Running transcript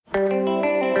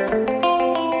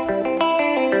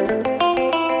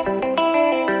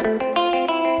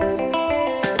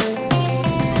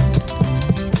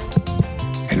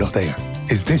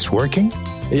Is this working?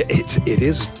 It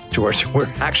is, George. We're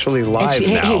actually live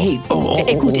now. Hey.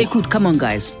 Écoute, come on,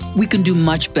 guys. We can do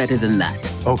much better than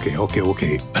that. Okay.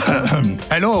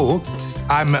 Hello,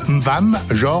 I'm Mvam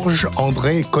Georges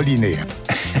Collinet.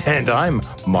 And I'm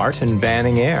Martin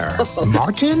Banning Eyre.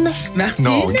 Martin?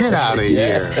 No, get out of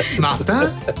here.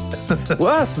 Martin?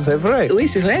 Ouais, c'est vrai. Oui,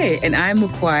 c'est vrai. And I'm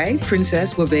Mukwae,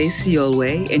 Princess Wabei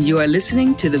Siyolwe, and you are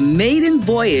listening to the maiden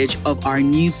voyage of our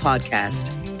new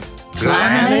podcast,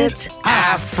 Planet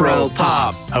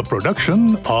Afropop, a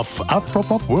production of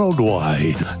Afropop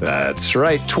Worldwide. That's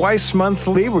right. Twice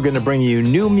monthly, we're going to bring you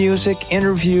new music,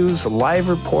 interviews, live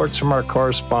reports from our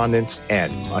correspondents,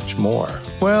 and much more.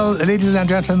 Well, ladies and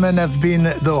gentlemen, I've been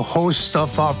the host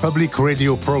of our public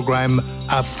radio program,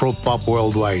 Afropop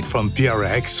Worldwide, from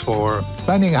PRX for,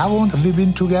 planning, how long have we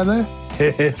been together?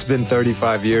 It's been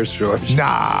 35 years, George.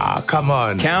 Nah, come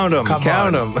on. Count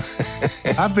them.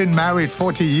 I've been married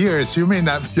 40 years. You mean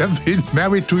I've been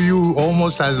married to you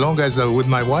almost as long as with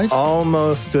my wife?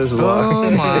 Almost as long.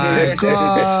 Oh, my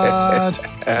God.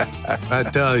 I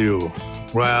tell you.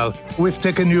 Well, we've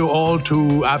taken you all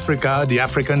to Africa, the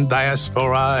African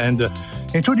diaspora, and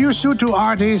introduce you to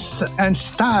artists and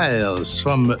styles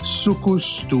from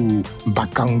soukous to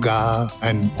bakanga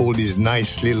and all these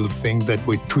nice little things that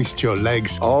would twist your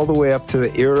legs. All the way up to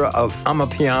the era of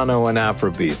Amapiano and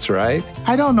Afrobeats, right?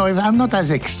 I don't know if I'm not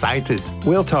as excited.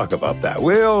 We'll talk about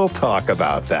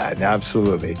that.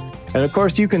 Absolutely. And of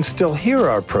course, you can still hear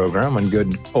our program on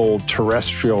good old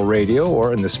terrestrial radio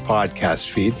or in this podcast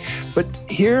feed. But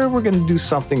here we're going to do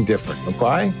something different.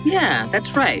 Mukwae? Yeah,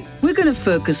 that's right. We're going to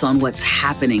focus on what's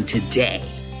happening today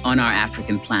on our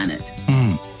African planet.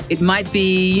 It might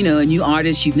be, a new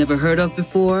artist you've never heard of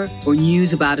before, or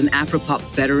news about an Afropop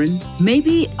veteran,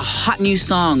 maybe a hot new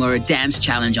song or a dance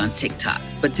challenge on TikTok.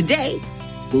 But today,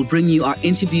 we'll bring you our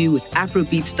interview with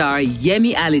Afrobeat star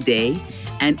Yemi Alade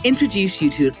and introduce you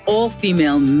to an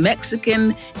all-female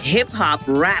Mexican hip-hop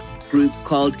rap group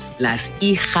called Las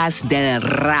Hijas del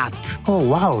Rap. Oh,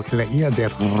 wow. La Hija del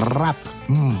Rap.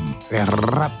 El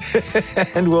rap.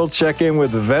 And we'll check in with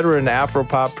veteran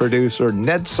Afropop producer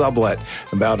Ned Sublette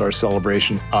about our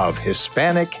celebration of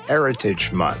Hispanic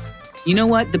Heritage Month. You know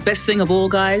what? The best thing of all,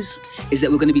 guys, is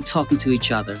that we're going to be talking to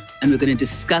each other, and we're going to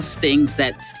discuss things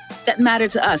that matter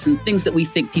to us and things that we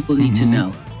think people need to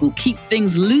know. We'll keep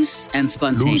things loose and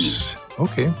spontaneous.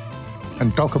 Okay.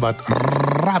 And talk about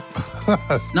rap.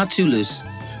 Not too loose.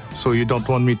 So you don't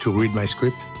want me to read my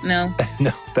script? No.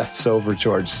 No, that's over,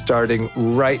 George. Starting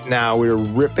right now, we're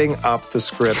ripping up the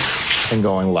script and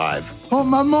going live. Oh,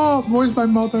 my mom. Where's my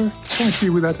mother? Can't be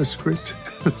without a script.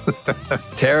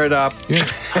 Tear it up. Yeah.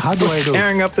 How do I do?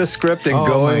 Tearing up the script and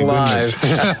going live.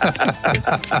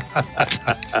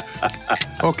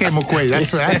 Okay,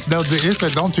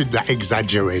 Mukwae, don't you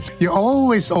exaggerate. You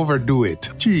always overdo it.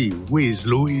 Gee whiz,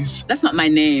 Louise. That's not my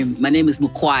name. My name is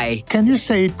Mukwae. Can you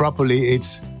say it properly?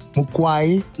 It's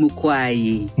Mukwae.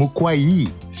 Mukwae. Mukwae.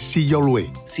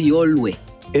 Siyolwe. Siyolwe.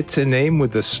 It's a name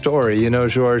with a story.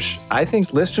 George, I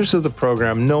think listeners of the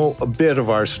program know a bit of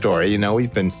our story.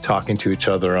 We've been talking to each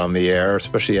other on the air,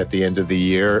 especially at the end of the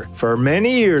year, for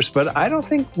many years, but I don't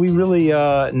think we really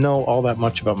know all that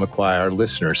much about Mukwae. Our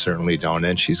listeners certainly don't,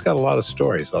 and she's got a lot of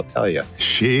stories, I'll tell you.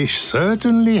 She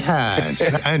certainly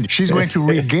has, and she's going to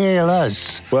regale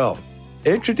us. Well,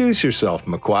 introduce yourself,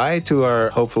 Mukwae, to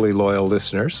our hopefully loyal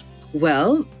listeners.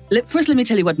 Well, first let me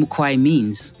tell you what Mukwae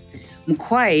means.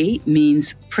 Mukwae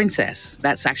means princess.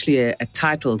 That's actually a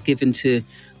title given to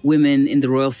women in the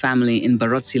royal family in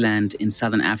Barotseland in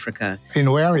southern Africa.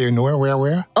 In where?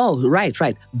 Where? Oh, right.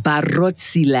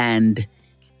 Barotseland.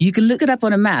 You can look it up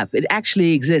on a map. It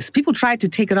actually exists. People tried to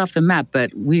take it off the map,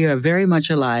 but we are very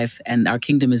much alive and our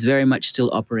kingdom is very much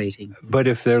still operating. But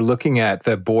if they're looking at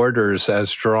the borders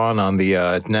as drawn on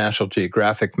the National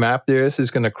Geographic map, this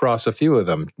is going to cross a few of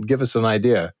them. Give us an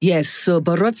idea. Yes, so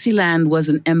Barotseland was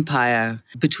an empire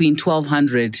between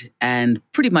 1200 and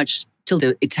pretty much till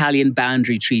the Italian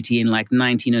boundary treaty in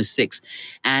 1906.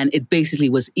 And it basically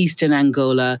was eastern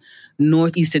Angola,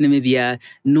 northeastern Namibia,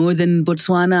 northern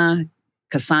Botswana,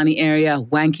 Kasane area,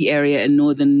 Wanki area in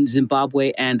northern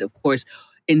Zimbabwe, and of course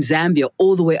in Zambia,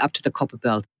 all the way up to the Copper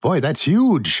Belt. Boy, that's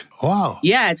huge. Wow.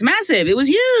 Yeah, it's massive. It was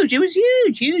huge.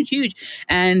 Huge.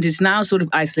 And it's now sort of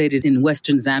isolated in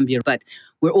Western Zambia, but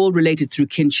we're all related through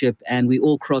kinship and we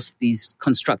all cross these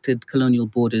constructed colonial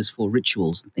borders for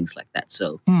rituals and things like that.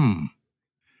 So,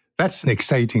 That's an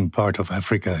exciting part of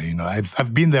Africa.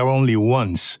 I've been there only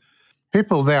once.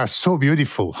 People there are so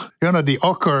beautiful. The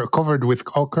ochre covered with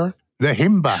ochre. The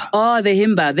Himba. Oh, the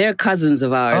Himba. They're cousins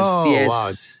of ours. Oh,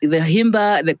 yes. wow. The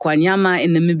Himba, the Kwanyama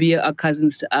in Namibia are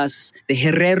cousins to us. The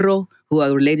Herero, who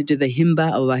are related to the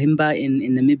Himba or Wahimba in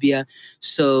Namibia.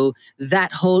 So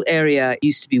that whole area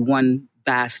used to be one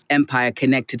vast empire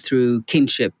connected through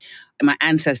kinship. My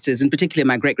ancestors, in particular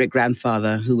my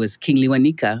great-great-grandfather, who was King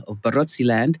Liwanika of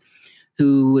Barotseland,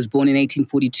 who was born in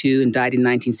 1842 and died in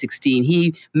 1916.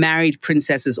 He married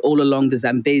princesses all along the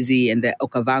Zambezi and the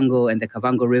Okavango and the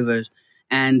Kavango rivers.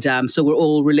 And so we're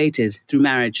all related through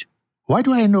marriage. Why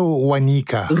do I know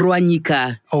Wanika?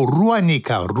 Ruanika. Oh,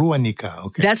 Ruanika.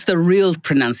 Okay. That's the real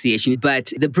pronunciation.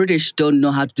 But the British don't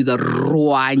know how to do the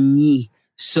Ruani.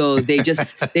 So they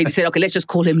just said, okay, let's just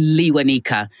call him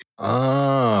Liwanika.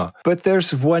 Ah, but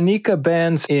there's Wanika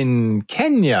bands in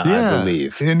Kenya, I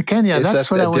believe. In Kenya, that's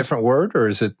what a different word, or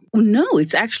is it? No,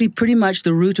 it's actually pretty much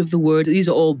the root of the word. These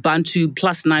are all Bantu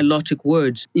plus Nilotic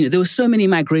words. You know, there were so many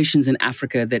migrations in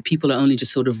Africa that people are only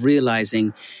just sort of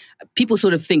realizing. People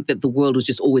sort of think that the world has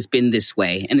just always been this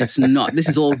way, and it's not. This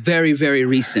is all very, very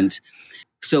recent.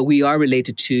 So we are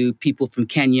related to people from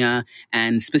Kenya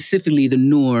and specifically the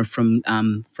Noor from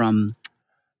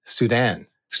Sudan.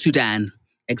 Sudan,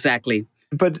 exactly.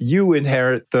 But you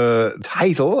inherit the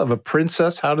title of a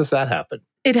princess. How does that happen?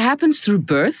 It happens through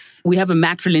birth. We have a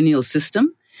matrilineal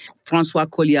system. Francois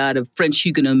Colliard, a French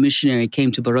Huguenot missionary,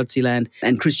 came to Barotseland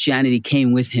and Christianity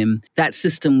came with him. That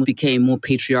system became more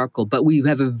patriarchal, but we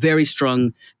have a very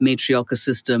strong matriarchal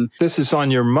system. This is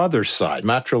on your mother's side,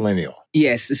 matrilineal.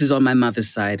 Yes, this is on my mother's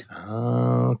side.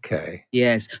 Okay.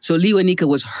 Yes. So Liwanika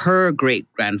was her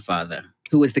great-grandfather,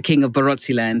 who was the king of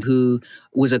Barotseland, who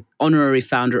was an honorary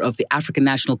founder of the African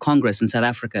National Congress in South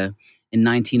Africa in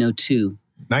 1902.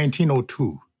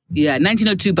 1902. Yeah,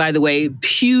 1902, by the way,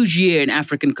 huge year in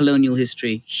African colonial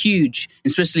history. Huge,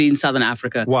 especially in Southern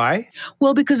Africa. Why?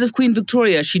 Well, because of Queen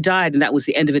Victoria. She died, and that was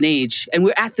the end of an age. And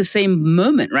we're at the same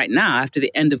moment right now after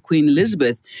the end of Queen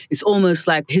Elizabeth. It's almost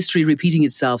like history repeating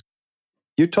itself.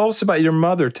 You told us about your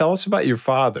mother. Tell us about your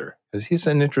father, because he's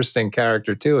an interesting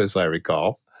character too, as I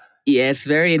recall. Yes,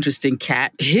 very interesting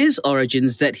cat. His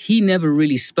origins that he never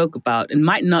really spoke about and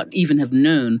might not even have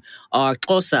known are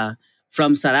Xhosa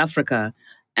from South Africa.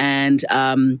 And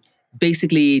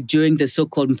basically during the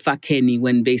so-called Mfakeni,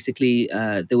 when basically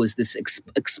there was this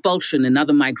expulsion,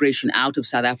 another migration out of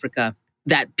South Africa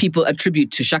that people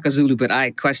attribute to Shaka Zulu, but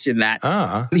I question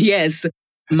that. Yes.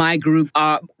 My group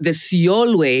are the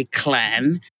Siyolwe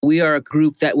clan. We are a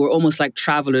group that were almost like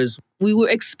travelers. We were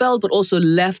expelled, but also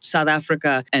left South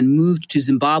Africa and moved to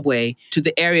Zimbabwe, to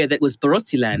the area that was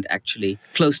Barotseland, actually,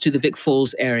 close to the Vic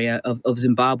Falls area of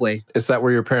Zimbabwe. Is that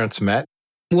where your parents met?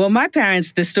 Well, my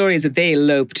parents, the story is that they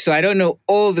eloped, so I don't know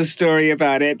all the story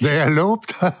about it. They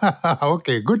eloped?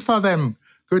 Okay, good for them.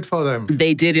 Good for them.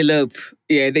 They did elope.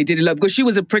 Yeah, they did elope. Because she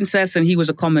was a princess and he was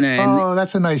a commoner. Oh,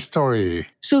 that's a nice story.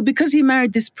 So because he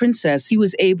married this princess, he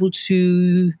was able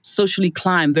to socially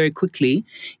climb very quickly.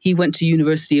 He went to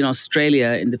university in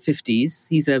Australia in the 50s.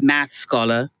 He's a math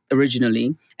scholar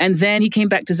originally. And then he came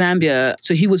back to Zambia.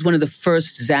 So he was one of the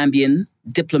first Zambian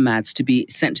diplomats to be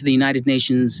sent to the United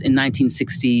Nations in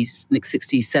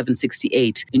 1967,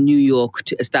 68 in New York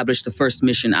to establish the first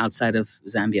mission outside of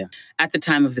Zambia at the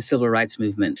time of the Civil Rights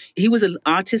Movement. He was an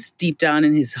artist deep down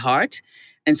in his heart.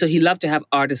 And so he loved to have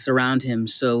artists around him.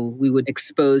 So we were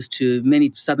exposed to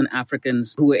many Southern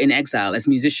Africans who were in exile as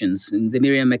musicians. And the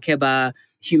Miriam Makeba,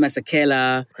 Hugh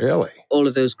Masekela, really? All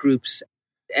of those groups.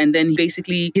 And then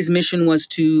basically his mission was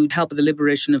to help the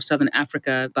liberation of Southern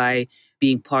Africa by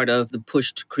being part of the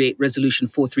push to create Resolution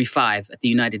 435 at the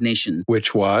United Nations.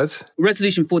 Which was?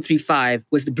 Resolution 435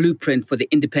 was the blueprint for the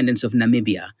independence of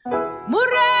Namibia.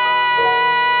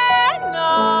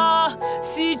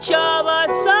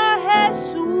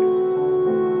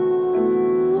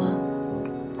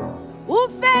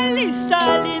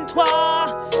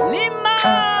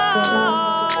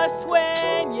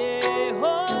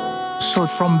 So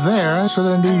from there,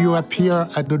 suddenly you appear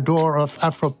at the door of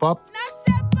Afropop.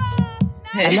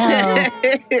 Hello.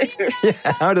 Yeah,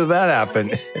 how did that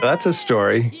happen? That's a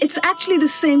story. It's actually the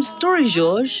same story,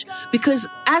 Georges, because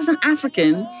as an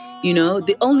African, you know,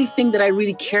 the only thing that I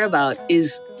really care about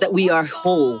is that we are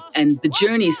whole. And the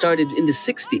journey started in the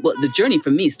 60s. Well, the journey for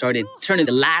me started turning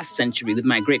the last century with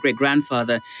my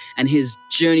great-great-grandfather and his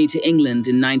journey to England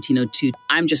in 1902.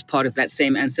 I'm just part of that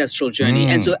same ancestral journey.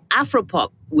 And so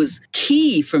Afropop was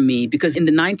key for me because in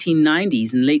the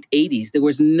 1990s and late 80s, there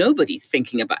was nobody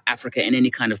thinking about Africa in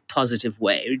any kind of positive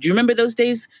way. Do you remember those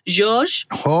days, Georges?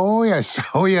 Oh, yes.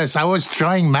 I was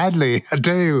trying madly, I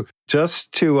tell you.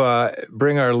 Just to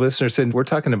bring our listeners in, we're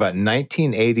talking about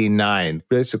 1989,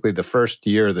 basically the first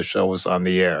year the show was on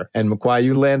the air. And Mukwae,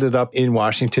 you landed up in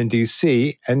Washington,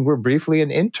 D.C., and were briefly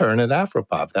an intern at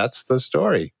Afropop. That's the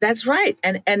story. That's right.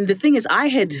 And the thing is, I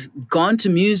had gone to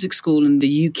music school in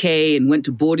the UK and went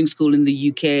to boarding school in the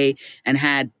UK and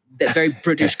had that very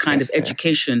British kind of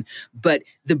education. But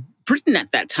Britain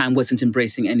at that time wasn't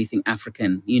embracing anything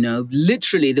African,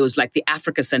 Literally, there was like the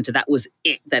Africa Centre. That was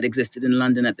it that existed in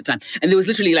London at the time. And there was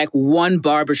literally like one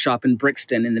barbershop in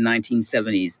Brixton in the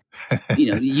 1970s.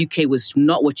 The UK was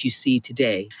not what you see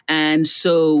today. And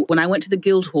so when I went to the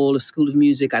Guildhall School of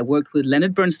Music, I worked with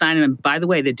Leonard Bernstein. And by the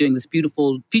way, they're doing this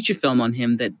beautiful feature film on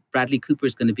him that Bradley Cooper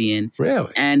is going to be in.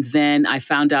 Really? And then I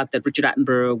found out that Richard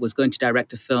Attenborough was going to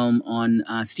direct a film on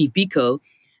Steve Biko.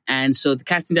 And so the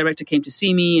casting director came to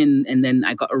see me, and then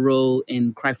I got a role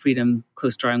in Cry Freedom,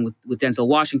 co-starring with Denzel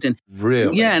Washington.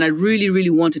 Really? Yeah, and I really, really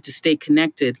wanted to stay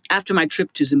connected. After my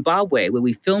trip to Zimbabwe, where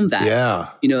we filmed that,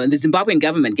 and the Zimbabwean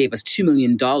government gave us $2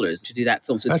 million to do that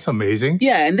film. So that's amazing.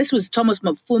 Yeah, and this was Thomas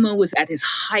Mapfumo was at his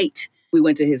height. We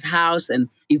went to his house, and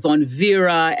Yvonne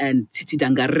Vera and Titi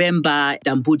Dangaremba,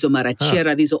 Dambudzo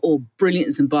Marachera. These are all brilliant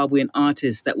Zimbabwean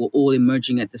artists that were all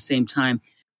emerging at the same time.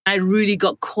 I really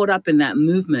got caught up in that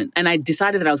movement, and I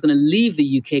decided that I was going to leave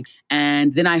the UK.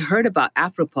 And then I heard about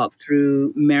Afropop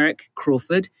through Merrick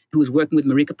Crawford, who was working with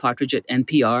Marika Partridge at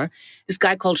NPR, this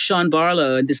guy called Sean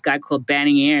Barlow and this guy called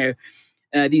Banning Eyre.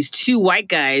 These two white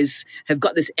guys have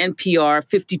got this NPR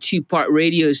 52-part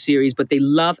radio series, but they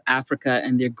love Africa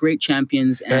and they're great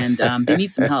champions, and they need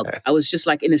some help. I was just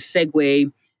like in a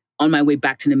segue on my way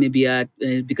back to Namibia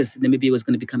because Namibia was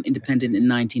going to become independent in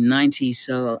 1990.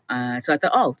 So I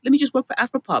thought, let me just work for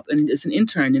Afropop and as an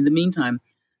intern in the meantime.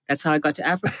 That's how I got to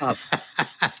Afropop,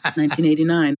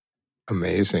 1989.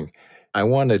 Amazing. I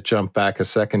want to jump back a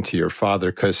second to your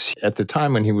father, because at the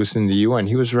time when he was in the UN,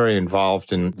 he was very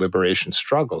involved in liberation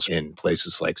struggles in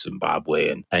places like Zimbabwe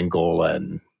and Angola.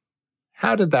 And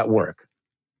how did that work?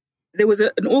 There was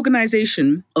an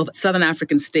organization of Southern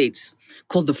African states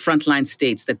called the Frontline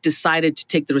States that decided to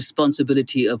take the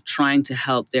responsibility of trying to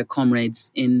help their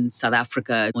comrades in South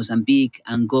Africa, Mozambique,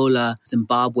 Angola,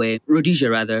 Zimbabwe, Rhodesia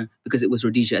rather, because it was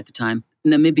Rhodesia at the time,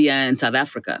 Namibia and South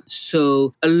Africa.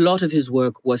 So a lot of his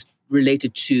work was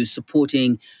related to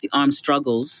supporting the armed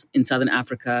struggles in Southern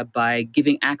Africa by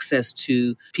giving access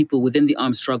to people within the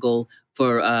armed struggle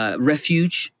for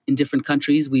refuge in different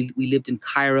countries. We lived in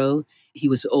Cairo. He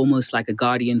was almost like a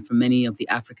guardian for many of the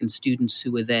African students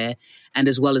who were there, and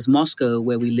as well as Moscow,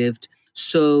 where we lived.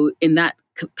 So in that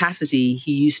capacity,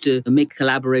 he used to make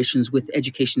collaborations with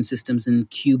education systems in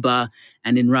Cuba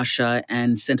and in Russia,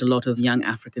 and sent a lot of young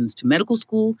Africans to medical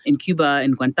school in Cuba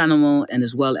and Guantanamo, and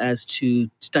as well as to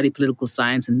study political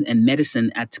science and medicine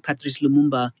at Patrice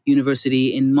Lumumba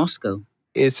University in Moscow.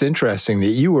 It's interesting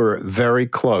that you were very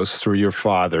close through your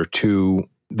father to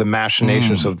the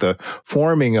machinations of the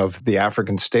forming of the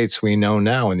African states we know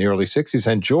now in the early 60s.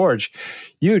 And George,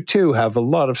 you too have a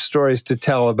lot of stories to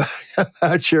tell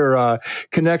about your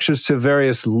connections to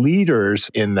various leaders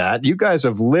in that. You guys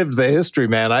have lived the history,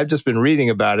 man. I've just been reading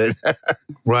about it.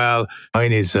 Well,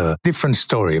 mine is a different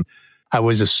story. I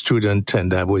was a student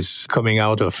and I was coming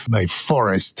out of my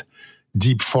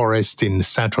deep forest in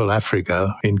Central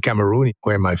Africa, in Cameroon,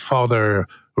 where my father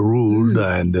ruled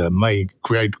and my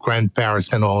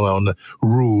great-grandparents and all on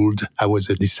ruled. I was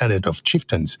a descendant of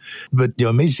chieftains. But the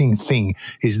amazing thing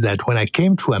is that when I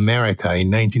came to America in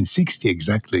 1960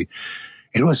 exactly,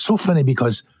 it was so funny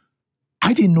because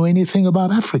I didn't know anything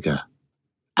about Africa.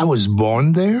 I was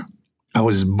born there. I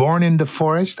was born in the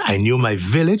forest. I knew my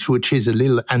village, which is a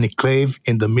little enclave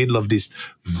in the middle of this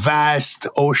vast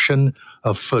ocean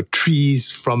of trees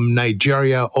from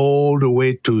Nigeria all the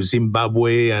way to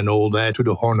Zimbabwe and all that, to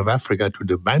the Horn of Africa, to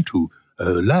the Bantu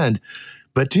land.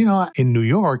 But, in New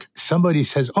York, somebody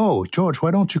says, "Oh, George,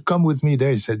 why don't you come with me?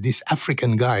 There's this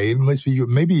African guy. It must be you.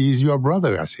 Maybe he's your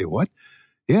brother." I say, "What?"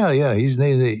 Yeah. His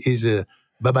name is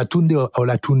Babatunde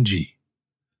Olatunji.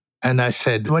 And I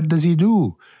said, "What does he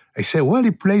do?" I said, "Well,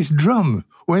 he plays drum."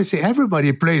 Well, I say,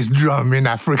 "Everybody plays drum in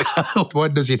Africa."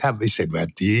 What does it have? He said, "Well,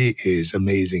 he is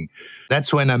amazing."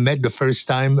 That's when I met the first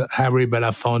time Harry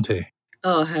Belafonte.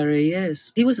 Oh, Harry,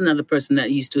 yes. He was another person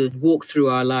that used to walk through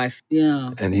our life.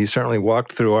 Yeah. And he certainly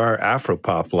walked through our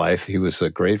Afropop life. He was a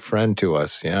great friend to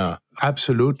us. Yeah.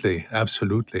 Absolutely.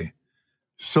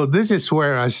 So this is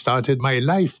where I started my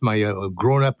life, my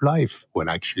grown-up life. Well,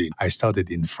 actually, I started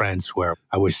in France where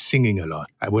I was singing a lot.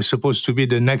 I was supposed to be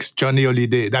the next Johnny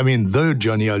Hallyday. the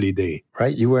Johnny Hallyday.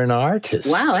 Right, you were an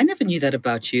artist. Wow, I never knew that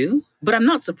about you, but I'm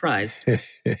not surprised.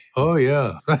 Oh,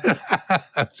 yeah.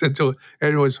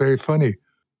 It was very funny.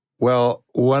 Well,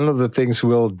 one of the things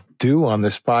we'll do on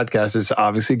this podcast is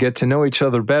obviously get to know each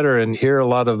other better and hear a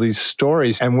lot of these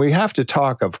stories. And we have to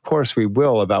talk, of course we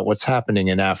will, about what's happening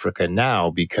in Africa now,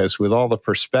 because with all the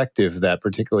perspective that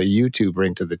particularly you two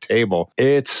bring to the table,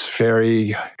 it's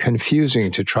very confusing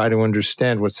to try to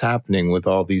understand what's happening with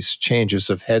all these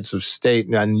changes of heads of state.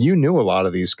 And you knew a lot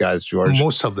of these guys, George.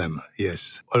 Most of them,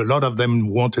 yes. A lot of them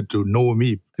wanted to know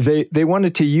me. They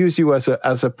wanted to use you as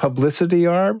a publicity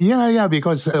arm? Yeah,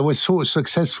 because I was so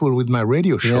successful with my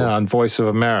radio show. Yeah, on Voice of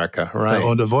America, right.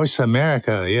 On the Voice of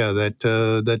America, yeah,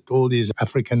 that all these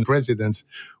African presidents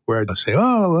were saying,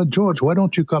 oh, George, why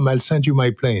don't you come? I'll send you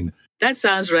my plane. That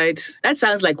sounds right. That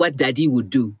sounds like what Daddy would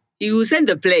do. He will send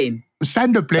the plane.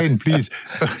 Send the plane, please.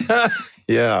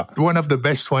 Yeah. One of the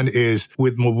best one is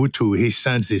with Mobutu. He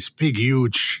sends this big,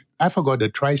 huge, I forgot, the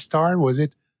TriStar, was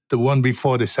it? The one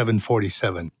before the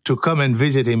 747, to come and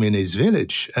visit him in his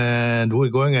village. And we're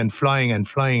going and flying. And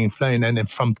then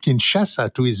from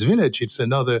Kinshasa to his village, it's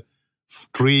another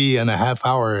 3.5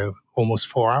 hours, almost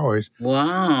 4 hours.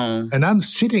 Wow. And I'm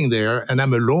sitting there and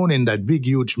I'm alone in that big,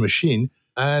 huge machine.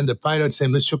 And the pilot said,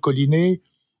 Monsieur Collinet,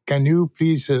 can you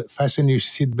please fasten your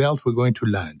seatbelt? We're going to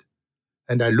land.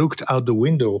 And I looked out the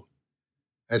window.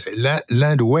 I said,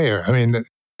 land where? I mean,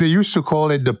 they used to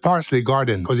call it the parsley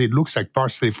garden because it looks like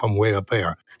parsley from way up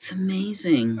there. That's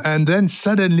amazing. And then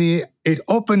suddenly it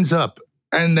opens up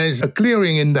and there's a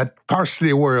clearing in that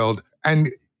parsley world.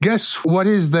 And guess what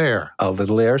is there? A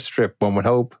little airstrip, one would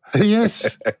hope.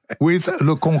 Yes, with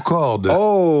the Concorde.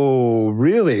 Oh,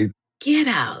 really? Get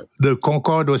out. The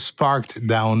Concorde was parked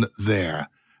down there.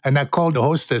 And I called the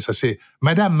hostess. I say,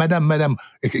 Madame,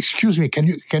 excuse me, can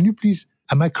you please...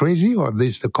 Am I crazy or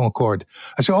this the Concorde?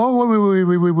 I said,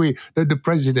 oh, wait. The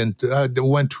president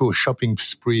went to a shopping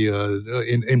spree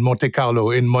in Monte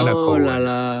Carlo, in Monaco. Oh, la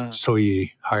la. So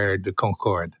he hired the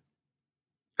Concorde.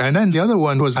 And then the other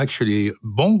one was actually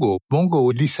Bongo. Bongo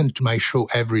would listen to my show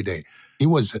every day. He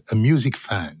was a music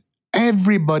fan.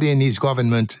 Everybody in his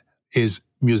government is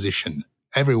musician.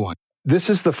 Everyone. This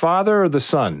is the father or the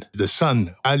son? The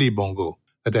son, Ali Bongo,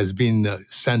 that has been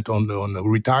sent on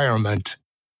retirement.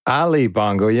 Ali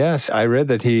Bongo, yes. I read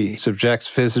that he subjects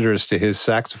visitors to his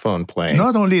saxophone playing.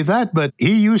 Not only that, but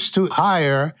he used to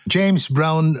hire James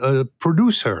Brown, a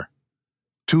producer,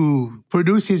 to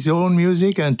produce his own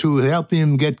music and to help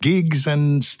him get gigs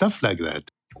and stuff like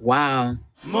that. Wow.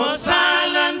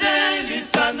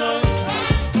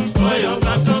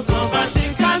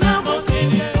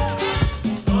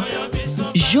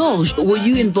 Georges, were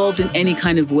you involved in any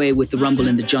kind of way with the Rumble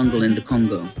in the Jungle in the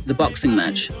Congo, the boxing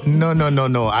match? No.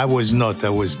 I was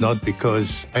not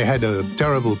because I had a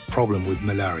terrible problem with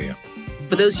malaria.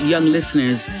 For those young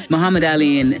listeners, Muhammad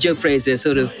Ali and Joe Frazier,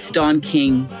 sort of Don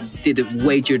King, did a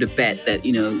wagered a bet that,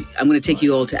 I'm going to take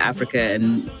you all to Africa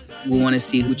and we want to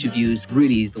see which of you is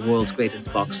really the world's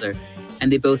greatest boxer.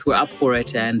 And they both were up for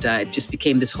it, and it just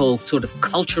became this whole sort of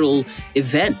cultural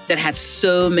event that had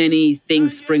so many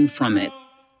things spring from it.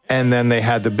 And then they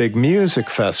had the big music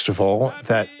festival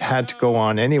that had to go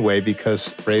on anyway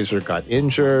because Fraser got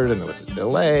injured and there was a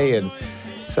delay, and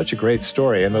such a great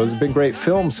story. And there's been great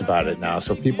films about it now,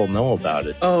 so people know about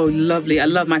it. Oh, lovely. I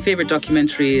love my favorite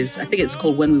documentary is, I think it's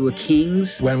called When We Were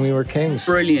Kings. When We Were Kings.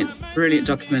 Brilliant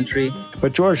documentary.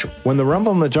 But George, when the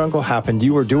Rumble in the Jungle happened,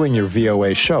 you were doing your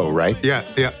VOA show, right?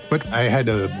 Yeah. But I had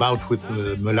a bout with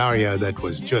malaria that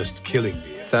was just killing me.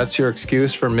 That's your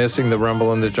excuse for missing the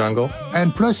Rumble in the Jungle?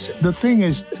 And plus, the thing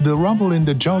is, the Rumble in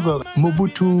the Jungle,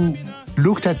 Mobutu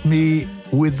looked at me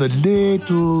with a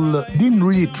little, didn't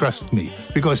really trust me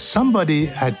because somebody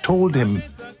had told him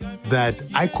that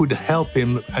I could help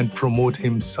him and promote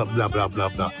him, some blah, blah, blah,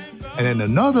 blah. And then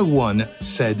another one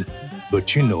said, but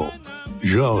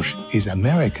Georges is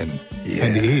American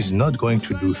and he's not going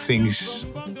to do things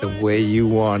the way you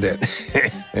want it.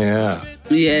 Yeah.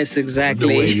 Yes, exactly.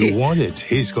 The way you want it.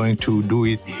 He's going to do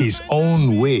it his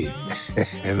own way.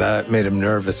 And that made him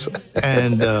nervous.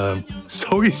 And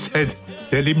so he said,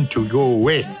 tell him to go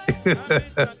away.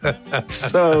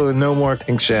 So no more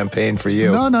pink champagne for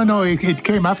you. No. It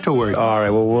came afterward. All right.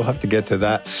 Well, we'll have to get to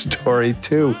that story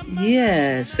too.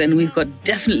 Yes. And we've got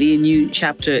definitely a new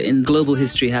chapter in global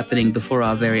history happening before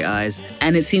our very eyes.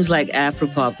 And it seems like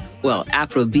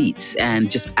Afrobeats and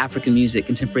just African music,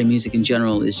 contemporary music in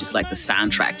general, is just like the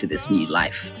soundtrack to this new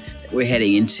life that we're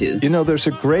heading into. There's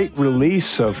a great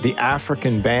release of the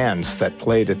African bands that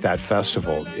played at that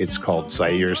festival. It's called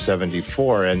Zaire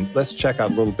 74. And let's check out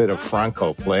a little bit of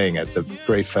Franco playing at the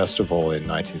great festival in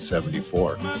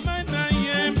 1974.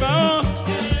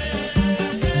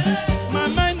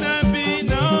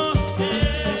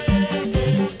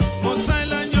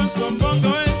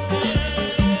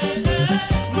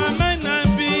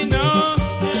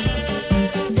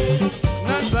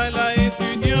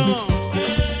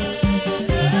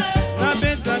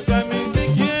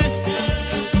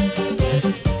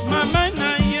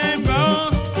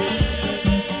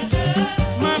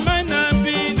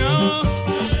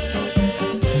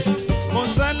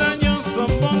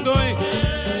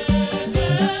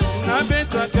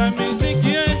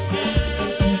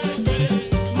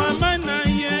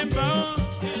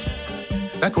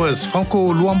 was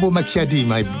Franco Luambo Macchiadi,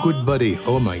 my good buddy.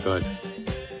 Oh, my God.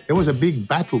 There was a big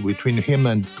battle between him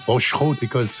and Rochereau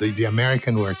because the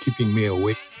Americans were keeping me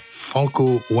away.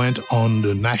 Franco went on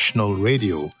the national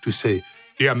radio to say,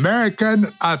 the Americans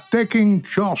are taking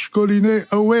Georges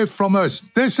Collinet away from us.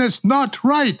 This is not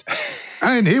right.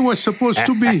 And he was supposed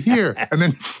to be here. And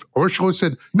then Rochereau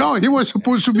said, no, he was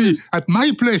supposed to be at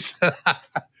my place.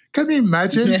 Can you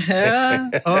imagine? Yeah.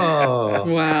 Oh.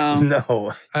 Wow.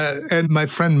 No. And my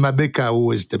friend Mabeka, who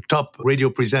was the top radio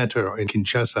presenter in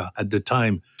Kinshasa at the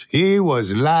time, he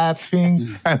was laughing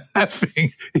and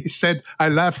laughing. He said, I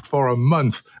laughed for a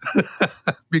month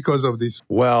because of this.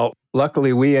 Well,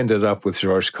 luckily we ended up with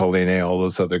Georges Collinet. All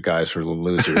those other guys were the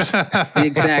losers.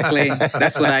 Exactly.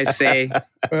 That's what I say.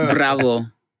 Bravo.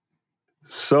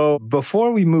 So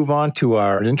before we move on to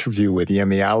our interview with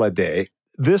Yemi Alade,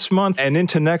 this month and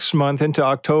into next month, into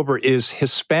October, is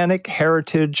Hispanic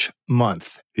Heritage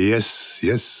Month. Yes,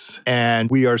 yes. And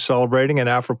we are celebrating at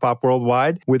Afropop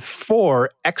Worldwide with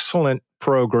 4 excellent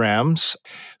programs,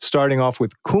 starting off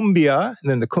with Cumbia,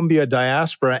 and then the Cumbia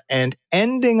Diaspora, and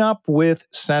ending up with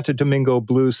Santo Domingo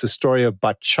Blues, the story of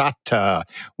Bachata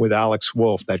with Alex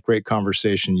Wolf, that great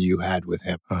conversation you had with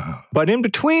him. But in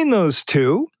between those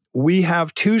two, we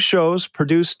have 2 shows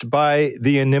produced by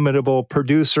the inimitable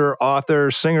producer, author,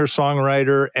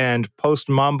 singer-songwriter, and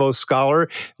post-mambo scholar,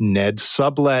 Ned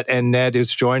Sublette. And Ned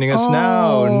is joining us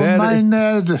now. Ned. My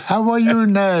Ned. How are you,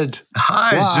 Ned?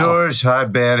 Hi, George. Hi,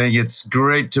 Banning. It's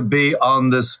great to be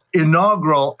on this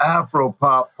inaugural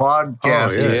Afropop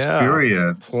podcast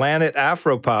experience. Planet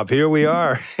Afropop. Here we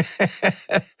are.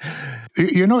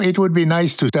 You know, it would be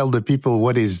nice to tell the people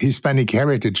what is Hispanic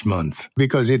Heritage Month,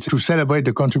 because it's to celebrate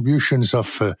the contributions of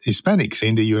Hispanics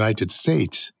in the United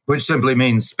States. Which simply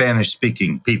means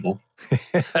Spanish-speaking people.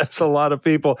 That's a lot of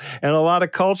people and a lot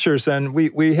of cultures, and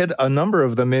we hit a number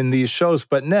of them in these shows.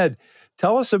 But Ned,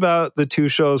 tell us about the 2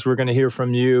 shows we're going to hear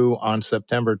from you on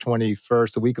September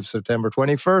 21st, the week of September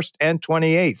 21st and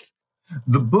 28th.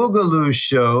 The Boogaloo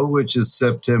Show, which is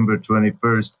September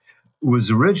 21st,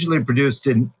 was originally produced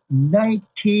in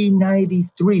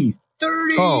 1993,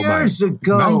 30 years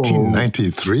ago.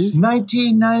 1993?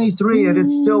 1993, and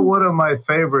it's still one of my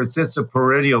favorites. It's a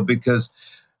perennial because,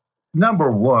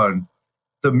 number one,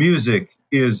 the music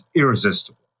is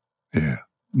irresistible. Yeah.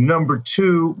 Number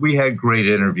 2, we had great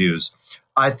interviews.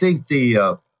 I think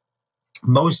the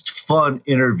most fun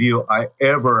interview I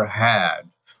ever had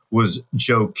was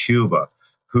Joe Cuba,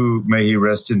 who, may he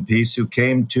rest in peace, who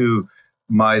came to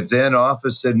my then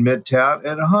office in Midtown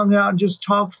and hung out and just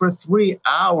talked for 3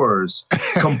 hours,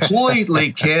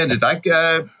 completely candid.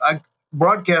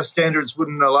 Broadcast standards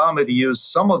wouldn't allow me to use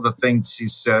some of the things he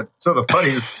said, some of the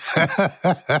funniest things.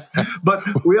 But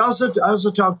I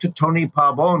also talked to Tony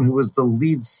Pabon, who was the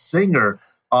lead singer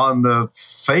on the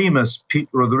famous Pete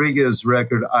Rodriguez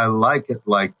record, I Like It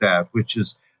Like That, which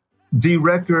is the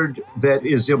record that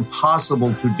is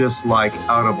impossible to dislike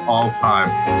out of all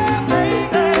time.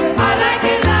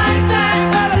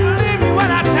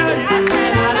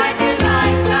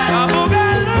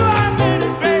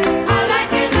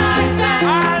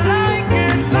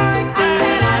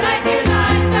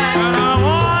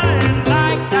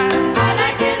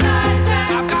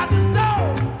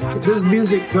 This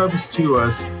music comes to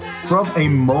us from a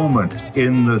moment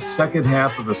in the second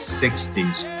half of the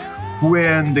 60s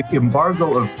when the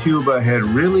embargo of Cuba had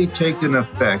really taken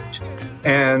effect.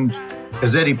 And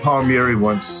as Eddie Palmieri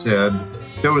once said,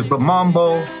 there was the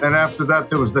mambo, and after that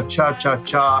there was the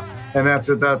cha-cha-cha, and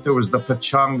after that there was the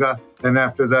pachanga, and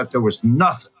after that there was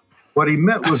nothing. What he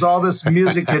meant was all this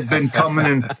music had been coming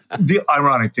in. The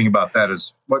ironic thing about that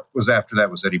is what was after that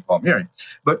was Eddie Palmieri.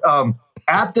 But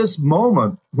at this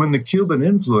moment, when the Cuban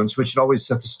influence, which had always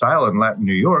set the style in Latin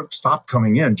New York, stopped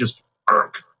coming in, just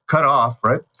cut off,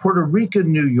 right? Puerto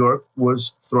Rican New York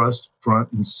was thrust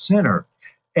front and center.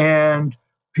 And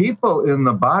people in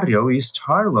the barrio, East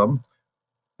Harlem,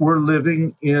 were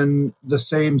living in the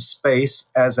same space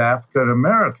as African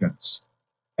Americans.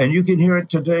 And you can hear it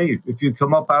today. If you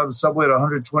come up out of the subway at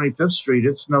 125th Street,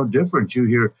 it's no different. You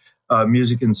hear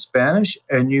music in Spanish,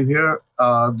 and you hear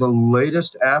the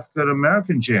latest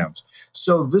African-American jams.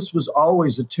 So this was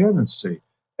always a tendency.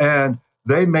 And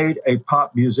they made a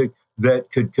pop music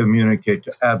that could communicate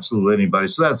to absolutely anybody.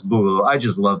 So that's Boogaloo. I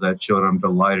just love that show, and I'm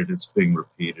delighted it's being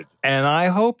repeated. And I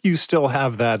hope you still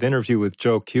have that interview with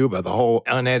Joe Cuba, the whole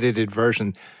unedited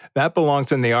version. That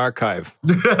belongs in the archive.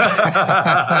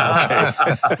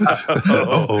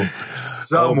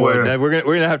 Somewhere. Oh, we're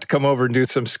gonna have to come over and do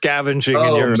some scavenging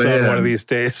in your son one of these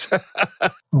days.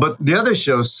 But the other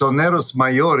show, Soneros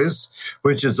Mayores,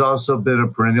 which has also been a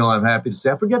perennial, I'm happy to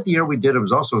say. I forget the year we did. It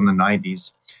was also in the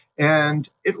 90s. And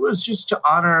it was just to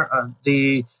honor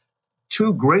the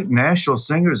two great national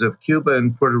singers of Cuba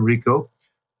and Puerto Rico,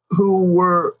 who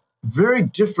were very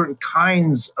different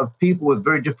kinds of people with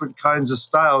very different kinds of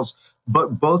styles,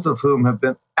 but both of whom have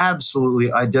been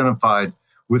absolutely identified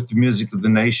with the music of the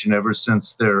nation ever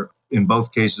since their, in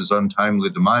both cases, untimely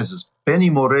demises. Benny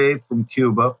Moré from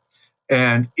Cuba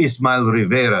and Ismael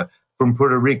Rivera from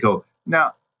Puerto Rico.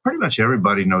 Now, pretty much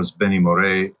everybody knows Benny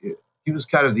Moré. He was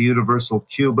kind of the universal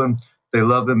Cuban. They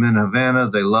love him in Havana.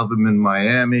 They love him in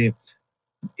Miami.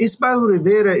 Ismael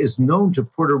Rivera is known to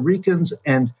Puerto Ricans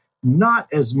and not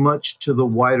as much to the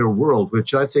wider world,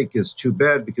 which I think is too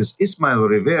bad, because Ismael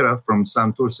Rivera from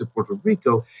Santurce, Puerto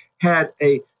Rico, had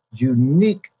a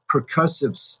unique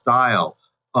percussive style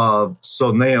of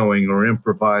soneoing or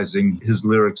improvising his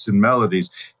lyrics and melodies.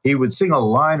 He would sing a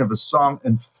line of a song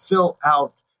and fill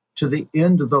out to the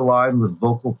end of the line with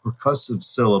vocal percussive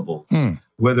syllables.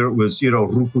 Whether it was,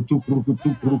 rukutuk,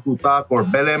 rukutuk, rukutak, or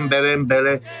belem, belem,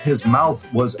 bele, his mouth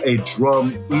was a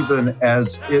drum, even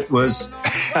as it was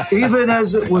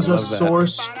a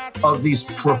source of these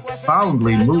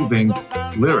profoundly moving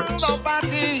lyrics.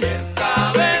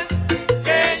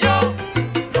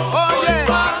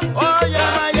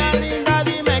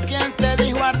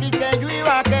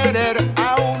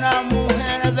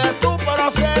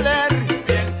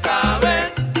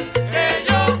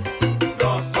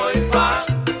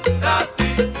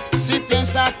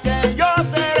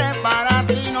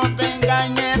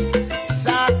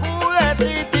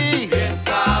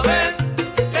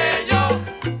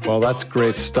 That's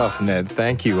great stuff, Ned.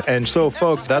 Thank you. And so,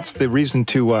 folks, that's the reason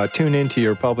to tune into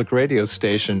your public radio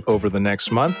station over the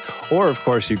next month. Or, of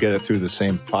course, you get it through the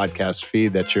same podcast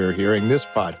feed that you're hearing this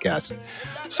podcast.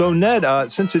 So, Ned,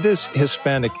 since it is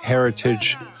Hispanic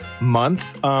Heritage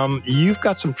Month, you've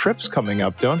got some trips coming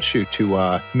up, don't you,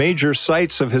 to major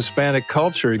sites of Hispanic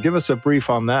culture. Give us a brief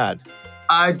on that.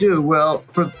 I do. Well,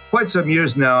 for quite some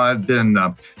years now, I've been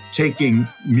taking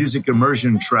music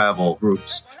immersion travel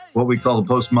groups, what we call the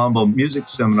Post-Mambo Music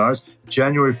Seminars.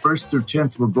 January 1st through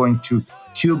 10th, we're going to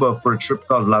Cuba for a trip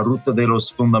called La Ruta de los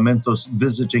Fundamentos,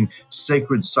 visiting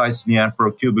sacred sites in the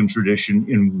Afro-Cuban tradition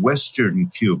in Western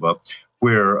Cuba,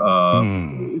 where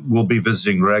we'll be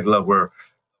visiting Regla, where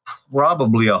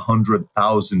probably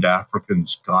 100,000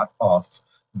 Africans got off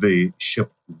the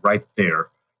ship right there.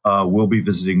 We'll be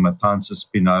visiting Matanzas,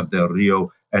 Pinar del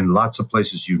Rio, and lots of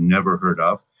places you never heard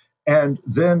of. And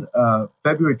then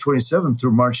February 27th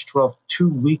through March 12th,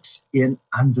 2 weeks in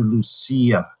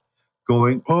Andalusia,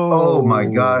 going to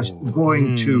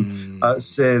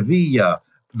Sevilla,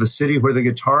 the city where the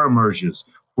guitar emerges,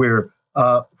 where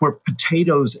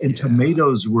potatoes and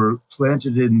tomatoes were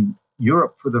planted in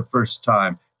Europe for the first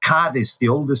time. Cádiz, the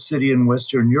oldest city in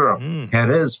Western Europe.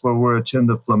 Jerez, where we'll attend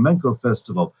the Flamenco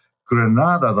Festival.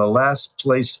 Granada, the last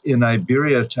place in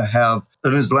Iberia to have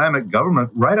an Islamic government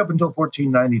right up until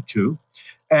 1492,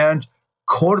 and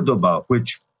Cordoba,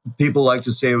 which people like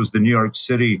to say was the New York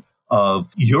City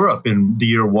of Europe in the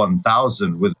year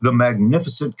 1000, with the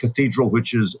magnificent cathedral,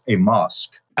 which is a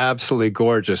mosque. Absolutely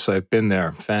gorgeous. I've been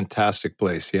there. Fantastic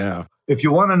place, yeah. If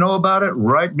you want to know about it,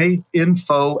 write me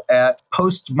info at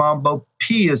postmambo,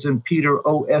 P as in Peter,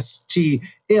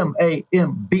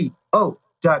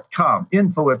 OSTMAMBO.com.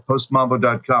 Info at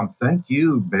postmambo.com. Thank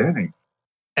you, Benny.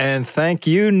 And thank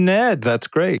you, Ned. That's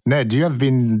great. Ned, you have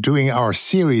been doing our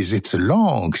series. It's a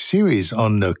long series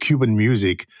on Cuban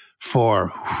music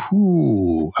for,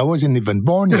 I wasn't even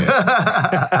born yet.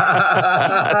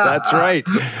 That's right.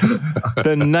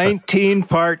 The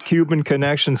 19-part Cuban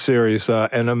Connection series,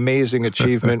 an amazing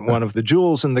achievement, one of the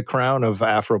jewels in the crown of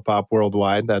Afropop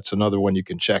Worldwide. That's another one you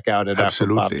can check out at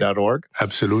afropop.org.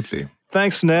 Absolutely.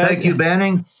 Thanks, Ned. Thank you,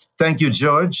 Banning. Thank you,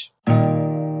 George.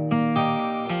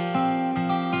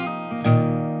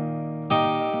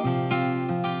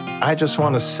 I just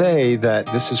want to say that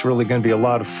this is really going to be a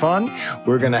lot of fun.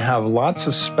 We're going to have lots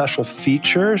of special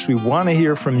features. We want to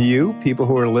hear from you, people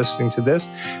who are listening to this.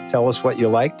 Tell us what you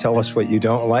like. Tell us what you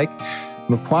don't like.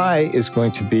 Mukwae is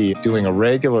going to be doing a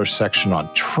regular section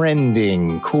on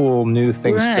trending, cool new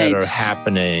things that are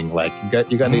happening. Like,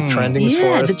 you got any trendings for us today?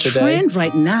 Yeah, the trend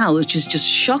right now, which is just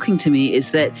shocking to me, is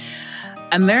that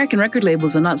American record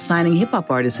labels are not signing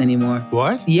hip-hop artists anymore.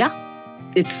 What? Yeah.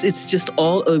 It's just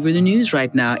all over the news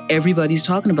right now. Everybody's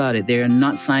talking about it. They're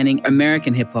not signing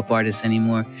American hip-hop artists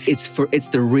anymore. It's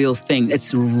the real thing.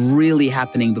 It's really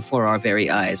happening before our very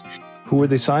eyes. Who are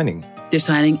they signing? They're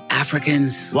signing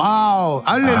Africans. Wow.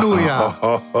 Hallelujah.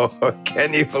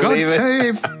 Can you believe God it?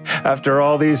 save. After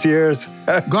all these years.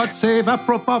 God save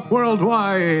Afropop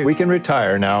Worldwide. We can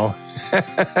retire now.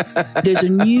 There's a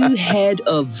new head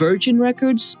of Virgin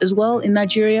Records as well in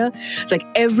Nigeria. It's like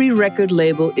every record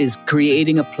label is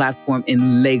creating a platform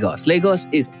in Lagos. Lagos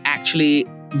is actually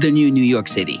the new New York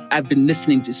City. I've been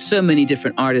listening to so many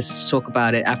different artists talk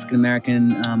about it,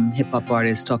 African-American hip-hop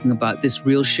artists talking about this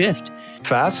real shift.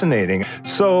 Fascinating.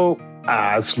 So,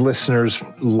 as listeners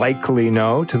likely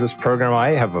know to this program, I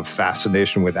have a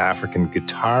fascination with African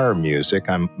guitar music.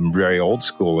 I'm very old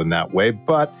school in that way,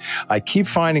 but I keep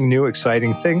finding new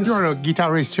exciting things. You're a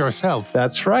guitarist yourself.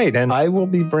 That's right. And I will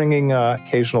be bringing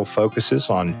occasional focuses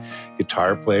on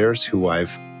guitar players who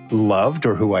I've loved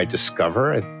or who I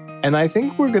discover. And I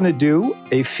think we're going to do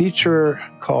a feature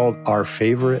called Our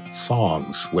Favorite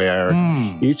Songs, where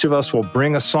each of us will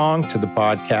bring a song to the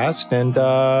podcast and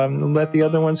let the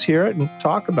other ones hear it and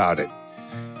talk about it.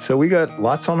 So we got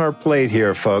lots on our plate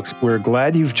here, folks. We're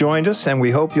glad you've joined us, and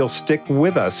we hope you'll stick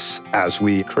with us as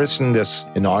we christen this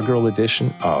inaugural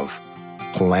edition of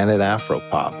Planet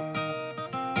Afropop.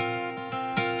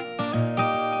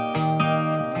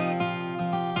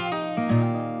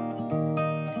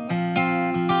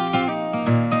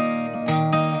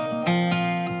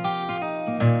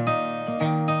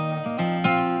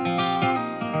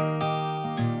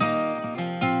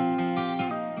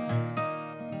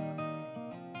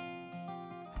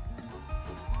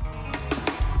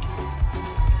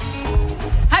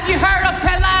 Have you heard of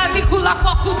Fela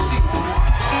Anikulapo Kuti?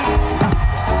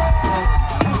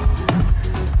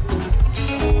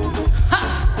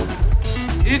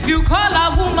 If you call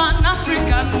a woman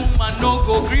African woman, no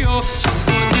go griot.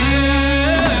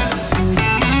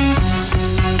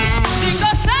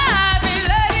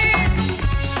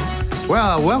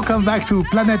 Well, welcome back to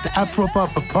Planet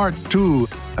Afropop Part 2.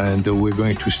 And we're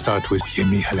going to start with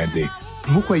Yemi Alade.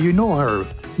 Mukwae, you know her.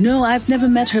 No, I've never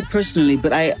met her personally,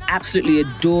 but I absolutely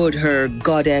adored her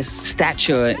goddess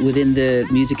stature within the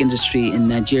music industry in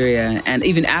Nigeria and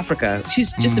even Africa.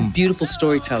 She's just a beautiful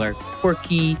storyteller,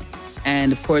 quirky,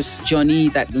 and of course, Johnny,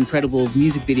 that incredible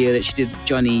music video that she did,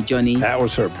 Johnny. That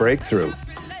was her breakthrough.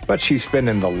 But she's been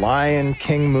in the Lion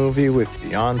King movie with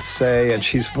Beyonce, and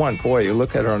she's won, boy, you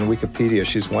look at her on Wikipedia,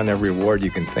 she's won every award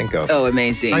you can think of. Oh,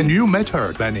 amazing. And you met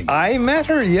her, Benny. I met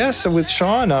her, yes, with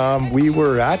Sean. We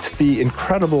were at the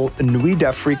incredible Nuit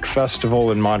d'Afrique Festival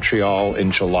in Montreal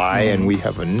in July, and we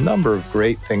have a number of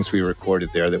great things we recorded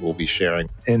there that we'll be sharing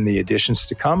in the editions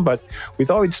to come. But we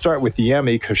thought we'd start with Yemi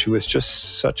because she was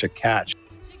just such a catch.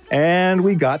 And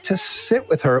we got to sit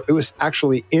with her. It was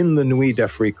actually in the Nuit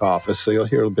d'Afrique office, so you'll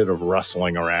hear a bit of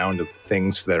rustling around of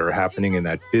things that are happening in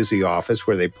that busy office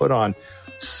where they put on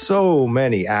so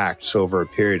many acts over a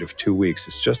period of 2 weeks.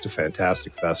 It's just a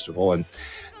fantastic festival. And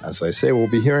as I say, we'll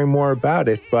be hearing more about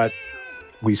it. But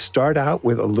we start out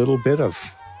with a little bit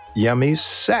of Yemi's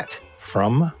set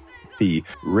from the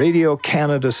Radio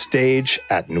Canada stage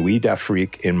at Nuit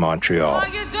d'Afrique in Montreal. How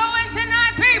you doing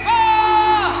tonight, people?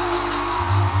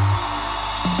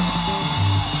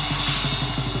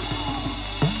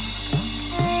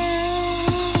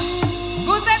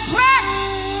 Who's that crack?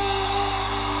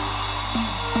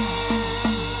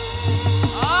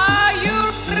 Are you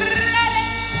ready?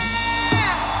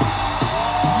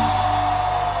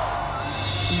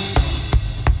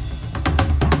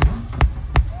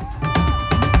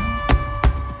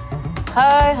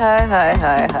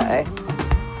 Hi.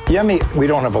 Yemi, we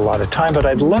don't have a lot of time, but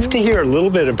I'd love to hear a little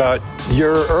bit about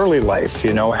your early life,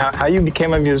 you know, how you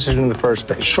became a musician in the first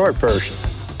place. Short version.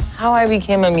 How I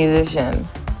became a musician.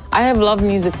 I have loved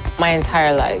music my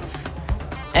entire life.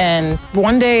 And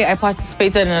one day I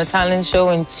participated in a talent show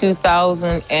in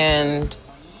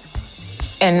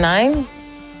 2009.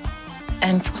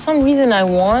 And for some reason I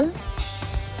won.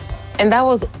 And that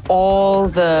was all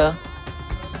the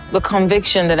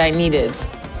conviction that I needed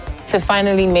to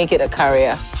finally make it a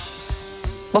career.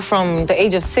 But from the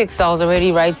age of 6, I was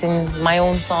already writing my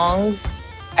own songs.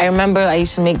 I remember I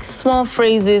used to make small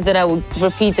phrases that I would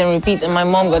repeat, and my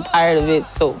mom got tired of it,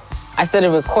 so I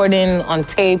started recording on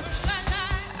tapes.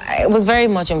 I was very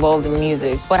much involved in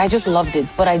music, but I just loved it.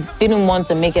 But I didn't want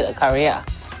to make it a career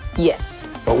yet.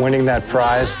 But winning that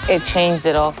prize? It changed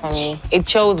it all for me. It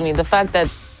chose me. The fact that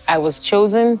I was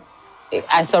chosen,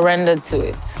 I surrendered to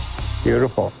it.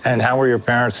 Beautiful. And how were your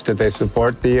parents? Did they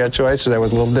support the choice, or that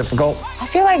was a little difficult? I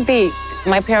feel like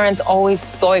my parents always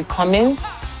saw it coming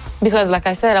because, like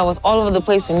I said, I was all over the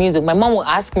place with music. My mom would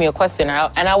ask me a question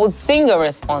and I would sing a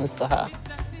response to her,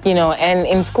 you know. And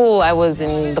in school, I was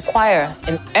in the choir.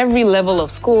 In every level of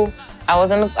school, I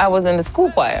was in the school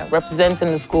choir,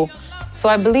 representing the school. So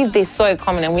I believe they saw it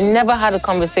coming, and we never had a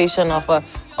conversation of,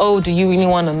 do you really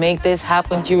want to make this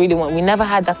happen? Do you really want? We never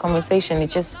had that conversation. It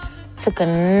just took a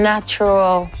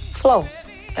natural flow,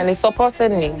 and they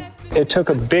supported me. It took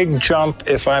a big jump,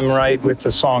 if I'm right, with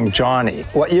the song Johnny.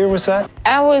 What year was that?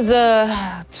 I was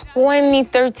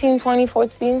 2013,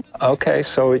 2014. Okay,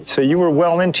 so you were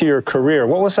well into your career.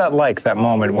 What was that like, that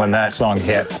moment when that song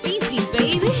hit? Easy,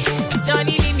 baby.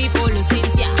 Johnny, leave me follow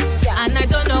Cynthia. And I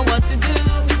don't know what to do.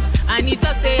 And he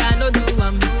talk say I no do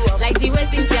like the way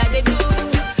Cynthia they do.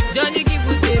 Johnny give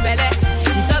Uche belle.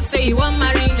 He talk say he want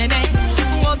marry nene.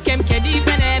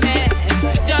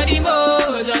 Johnny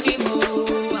Mo, Johnny Mo.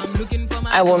 I'm looking for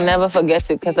my... I will never forget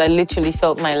it because I literally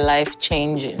felt my life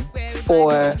changing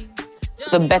for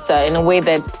the better in a way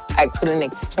that I couldn't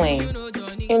explain.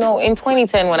 You know, in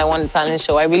 2010 when I won the talent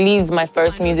show, I released my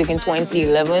first music in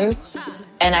 2011.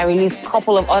 And I released a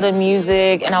couple of other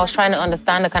music, and I was trying to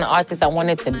understand the kind of artist I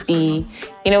wanted to be.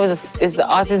 You know, it's the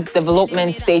artist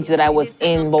development stage that I was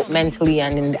in, both mentally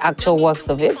and in the actual works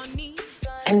of it.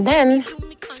 And then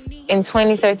in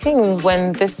 2013,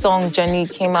 when this song, Johnny,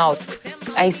 came out,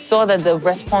 I saw that the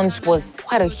response was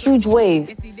quite a huge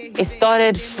wave. It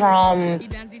started from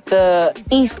the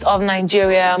east of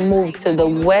Nigeria, moved to the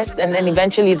west, and then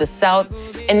eventually the south.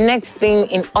 And next thing,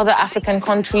 in other African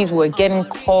countries, we're getting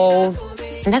calls.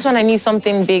 And that's when I knew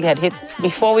something big had hit.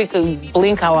 Before we could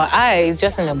blink our eyes,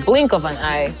 just in a blink of an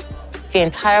eye, the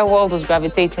entire world was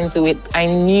gravitating to it. I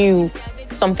knew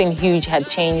something huge had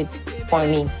changed for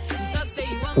me.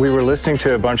 We were listening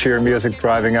to a bunch of your music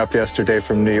driving up yesterday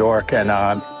from New York, and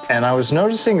I was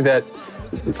noticing that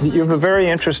you have a very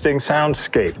interesting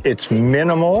soundscape. It's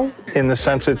minimal in the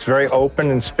sense it's very open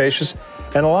and spacious,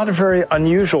 and a lot of very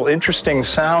unusual, interesting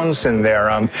sounds in there.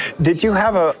 Did you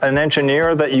have an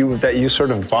engineer that you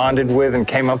sort of bonded with and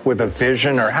came up with a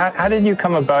vision, or how did you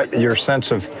come about your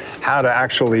sense of how to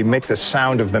actually make the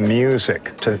sound of the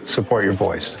music to support your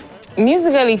voice?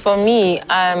 Musically, for me,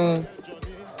 I'm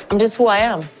just who I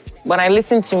am. When I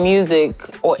listen to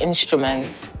music or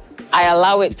instruments, I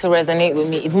allow it to resonate with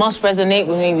me. It must resonate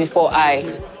with me before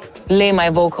I lay my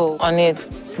vocal on it.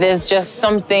 There's just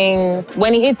something,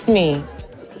 when it hits me,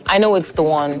 I know it's the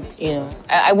one, you know.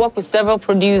 I work with several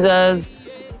producers,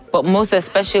 but most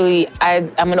especially,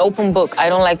 I'm an open book. I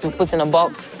don't like to be put in a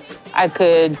box. I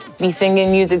could be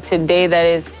singing music today that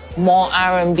is more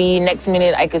R&B. Next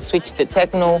minute, I could switch to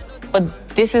techno. But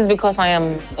this is because I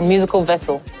am a musical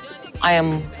vessel. I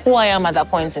am who I am at that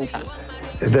point in time.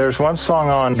 There's one song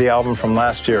on the album from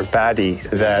last year, Baddie,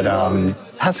 that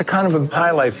has a kind of a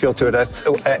highlight feel to it.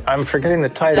 I'm forgetting the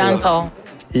title. Dancehall.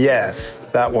 Yes,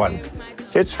 that one.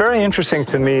 It's very interesting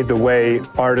to me the way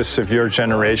artists of your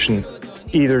generation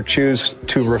either choose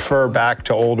to refer back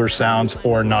to older sounds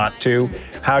or not to.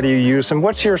 How do you use them?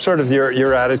 What's your sort of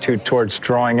your attitude towards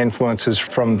drawing influences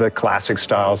from the classic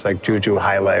styles like Juju,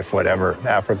 High Life, whatever,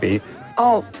 Afrobeat?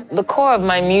 Oh, the core of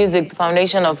my music, the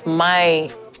foundation of my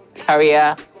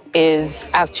career is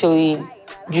actually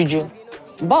Juju.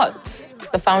 But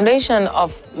the foundation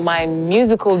of my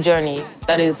musical journey,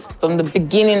 that is from the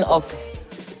beginning of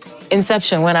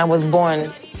inception when I was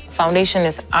born, foundation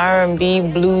is R&B,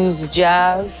 blues,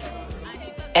 jazz,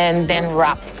 and then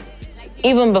rap.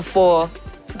 Even before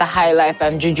the High Life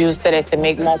and Juju started to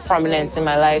make more prominence in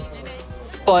my life.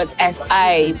 But as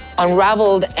I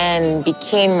unraveled and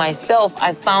became myself,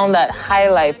 I found that High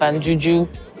Life and Juju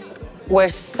were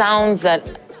sounds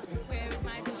that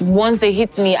once they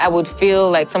hit me, I would feel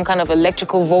like some kind of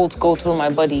electrical volt go through my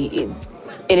body.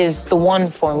 It is the one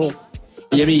for me.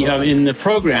 Yemi, in the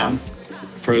program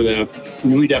for the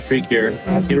Nuit d'Afrique here,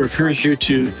 it refers you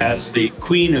to as the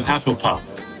Queen of Afropop.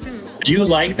 Do you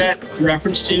like that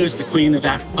reference to you as the Queen of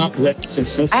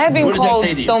Afropop? I have been called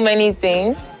so many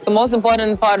things. The most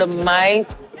important part of my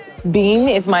being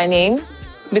is my name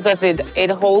because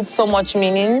it holds so much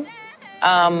meaning.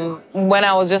 When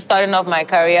I was just starting off my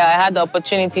career, I had the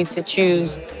opportunity to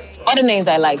choose other names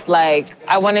I liked. Like,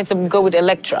 I wanted to go with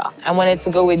Electra. I wanted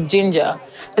to go with Ginger.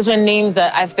 Those were names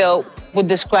that I felt would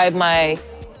describe my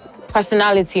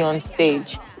personality on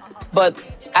stage. But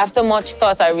after much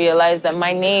thought, I realized that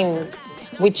my name,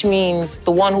 which means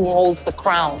the one who holds the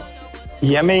crown.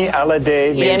 Yemi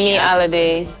Alade. Yemi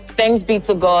Alade. Thanks be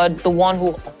to God, the one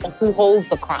who holds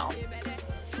the crown.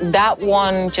 That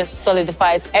one just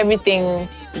solidifies everything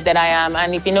that I am.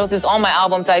 And if you notice, all my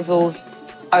album titles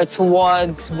are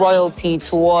towards royalty,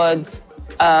 towards,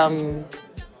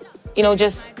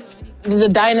 just the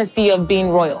dynasty of being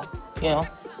royal, you know.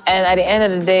 And at the end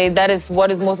of the day, that is what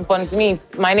is most important to me.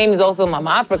 My name is also Mama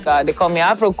Africa. They call me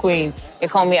Afro Queen. They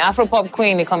call me Afropop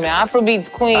Queen. They call me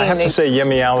Afrobeats Queen. I have to say,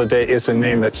 Yemi Alade is a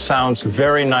name that sounds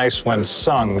very nice when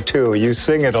sung, too. You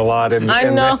sing it a lot. I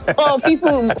know.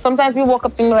 Sometimes people walk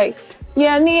up to me like,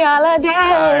 Yemi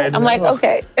Alade. I'm like,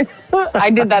 okay. I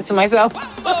did that to myself.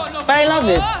 But I love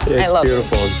it. It's I love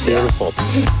beautiful. it. It's beautiful.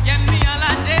 Yemi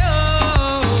Alade,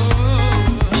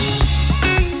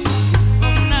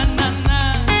 na na na.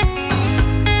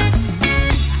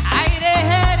 Eyre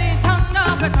head is on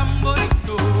up at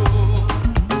Tamborito.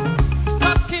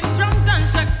 Talking drums and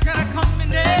shakara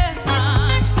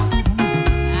combination.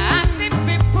 I see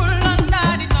people under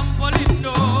the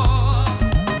tamborito.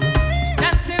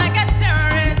 Dancing, I guess there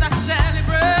is a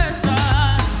celebration.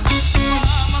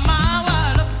 Mama wa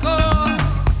loco,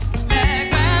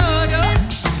 legbe odo.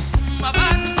 Mama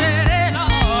tere no,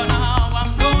 now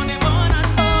I'm gonna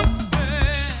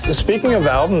stop. Speaking of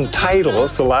album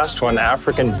titles, the last one,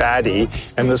 African Baddie,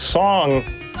 and the song,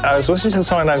 I was listening to the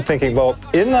song and I'm thinking, well,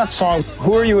 in that song,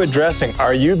 who are you addressing?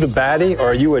 Are you the baddie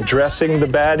or are you addressing the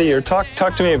baddie? Or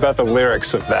talk to me about the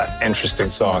lyrics of that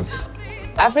interesting song.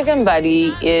 African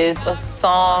Baddie is a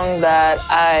song that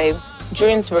I drew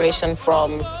inspiration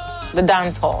from the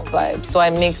dance hall vibe. So I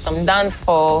make some dance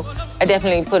hall. I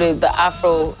definitely put the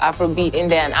Afrobeat in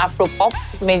there and Afropop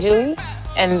majorly.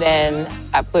 And then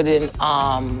I put in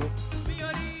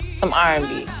some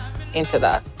R&B into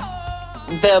that.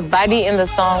 The baddie in the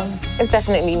song is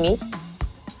definitely me.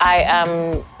 I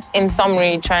am, in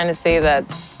summary, trying to say that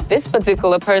this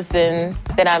particular person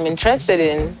that I'm interested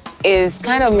in is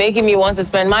kind of making me want to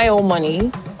spend my own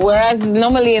money. Whereas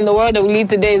normally in the world that we live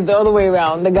today is the other way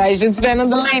around. The guy should spend on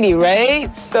the lady,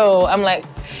 right? So I'm like,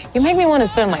 you make me want to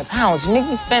spend my pounds. You make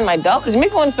me spend my dollars. You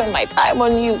make me want to spend my time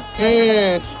on you.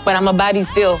 But I'm a baddie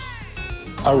still.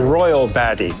 A royal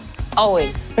baddie.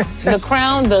 Always. The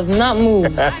crown does not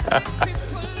move.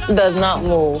 Does not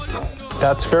move.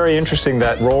 That's very interesting,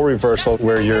 that role reversal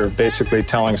where you're basically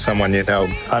telling someone, you know,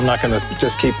 I'm not going to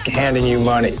just keep handing you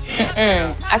money.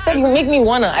 I said you make me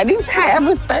wanna. I didn't say I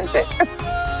ever spent it.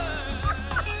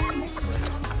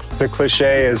 The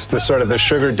cliche is the sort of the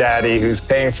sugar daddy who's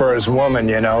paying for his woman,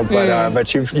 you know,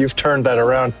 but you've turned that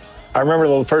around. I remember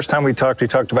the first time we talked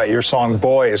about your song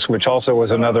Boys, which also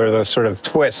was another of the sort of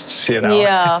twists, you know.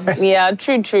 Yeah,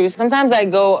 true. Sometimes I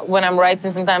go, when I'm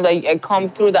writing, sometimes I come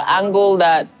through the angle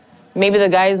that maybe the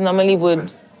guys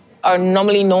are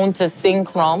normally known to sing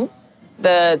from,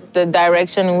 the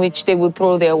direction in which they would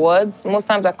throw their words. Most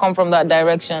times I come from that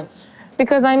direction.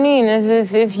 Because I mean,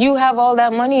 if you have all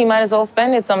that money, you might as well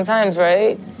spend it sometimes,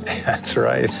 right? That's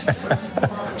right.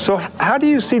 So how do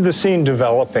you see the scene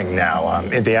developing now,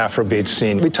 in the Afrobeat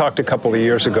scene? We talked a couple of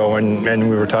years ago and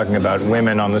we were talking about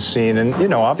women on the scene. And, you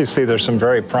know, obviously there's some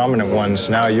very prominent ones.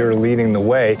 Now you're leading the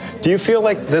way. Do you feel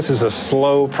like this is a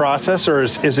slow process or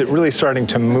is it really starting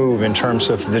to move in terms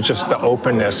of just the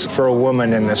openness for a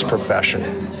woman in this profession?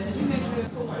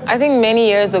 I think many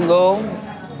years ago,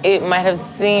 it might have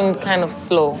seemed kind of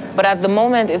slow. But at the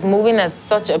moment, it's moving at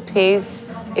such a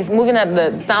pace. It's moving at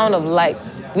the sound of light.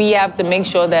 We have to make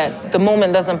sure that the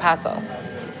moment doesn't pass us.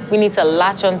 We need to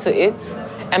latch onto it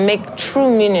and make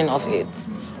true meaning of it.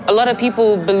 A lot of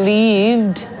people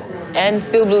believed and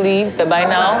still believe that by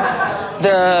now,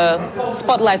 the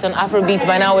spotlight on Afrobeats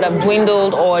by now would have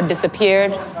dwindled or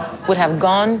disappeared, would have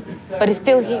gone, but it's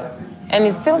still here. And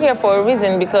it's still here for a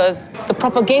reason because the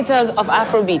propagators of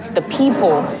Afrobeats, the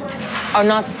people, are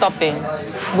not stopping.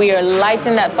 We are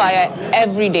lighting that fire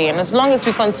every day. And as long as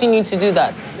we continue to do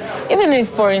that, even if,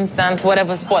 for instance,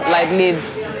 whatever spotlight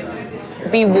lives,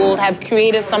 we will have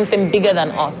created something bigger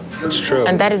than us. It's true.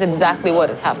 And that is exactly what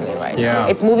is happening right now.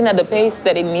 It's moving at the pace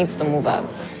that it needs to move at.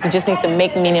 We just need to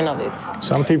make meaning of it.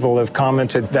 Some people have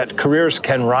commented that careers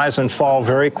can rise and fall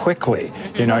very quickly.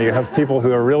 You know, you have people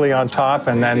who are really on top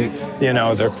and then, you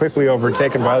know, they're quickly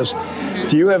overtaken by others.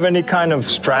 Do you have any kind of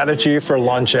strategy for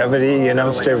longevity, you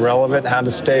know, stay relevant, how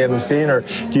to stay in the scene, or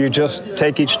do you just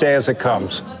take each day as it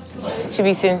comes? To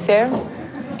be sincere,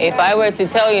 if I were to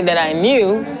tell you that I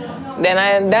knew,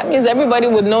 then that means everybody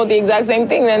would know the exact same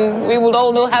thing, and we would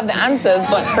all have the answers.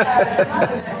 But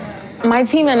my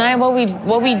team and I, what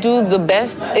we do the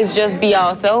best is just be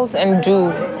ourselves and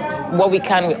do what we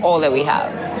can with all that we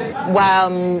have, while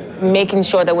making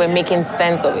sure that we're making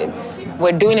sense of it.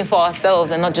 We're doing it for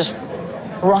ourselves and not just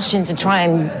rushing to try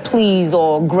and please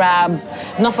or grab,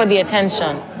 not for the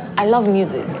attention. I love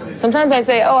music. Sometimes I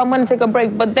say, I'm going to take a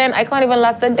break, but then I can't even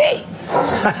last a day.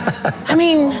 I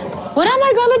mean, what am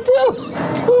I gonna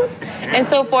do? And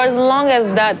so for as long as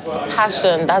that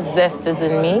passion, that zest is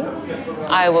in me,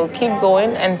 I will keep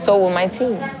going, and so will my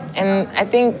team. And I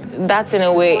think that, in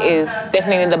a way, is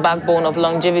definitely the backbone of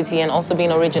longevity and also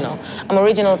being original. I'm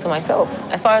original to myself.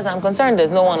 As far as I'm concerned,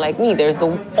 there's no one like me. There's the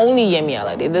only Yemi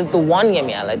Alade. There's the one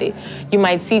Yemi Alade. You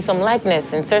might see some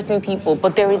likeness in certain people,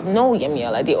 but there is no Yemi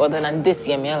Alade other than this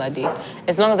Yemi Alade.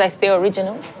 As long as I stay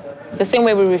original, the same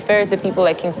way we refer to people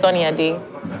like King Sunny Ade,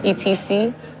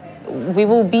 etc., we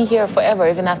will be here forever,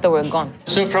 even after we're gone.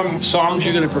 So from songs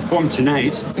you're going to perform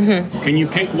tonight, can you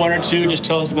pick one or two? Just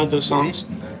tell us about those songs.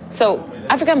 So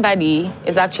African Baddie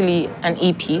is actually an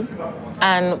EP,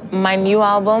 and my new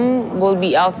album will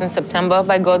be out in September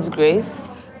by God's grace.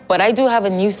 But I do have a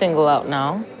new single out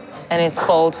now, and it's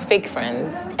called Fake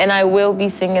Friends. And I will be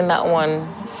singing that one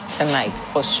tonight,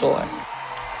 for sure.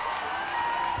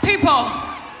 People,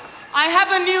 I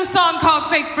have a new song called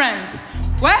Fake Friends.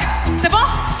 Ouais, c'est bon?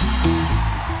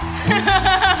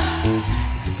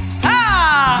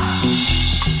 Ah!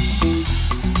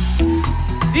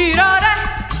 Irora,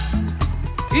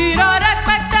 irora,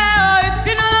 patao,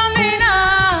 ipinalomina,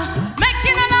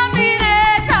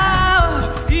 mekinalomineta.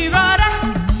 Irora,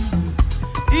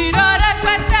 irora,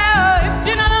 patao,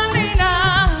 ipinalomina,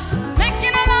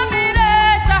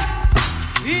 mekinalomineta.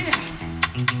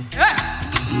 Yeah.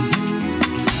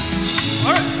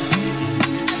 All right.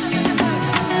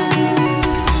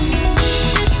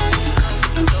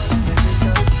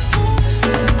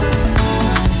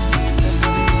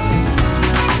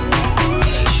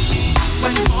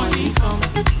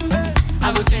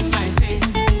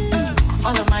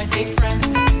 Fake friends,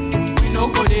 we no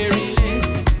go they relate.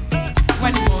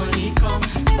 When money come,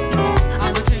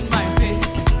 I go change my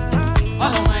face.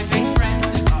 All of my fake friends,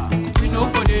 we no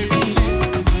go they relate.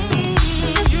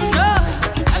 You know,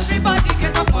 everybody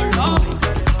get up for love.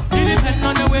 You depend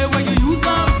on the way where you use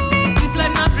them. This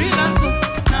life not freelance.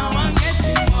 Now I'm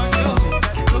getting money.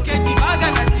 Look at the bag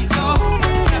and I see go.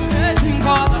 I'm hurting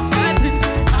cause I'm getting.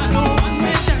 I don't want to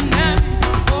make them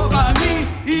over me.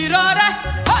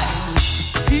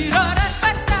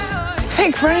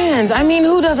 Fake friends. I mean,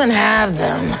 who doesn't have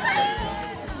them?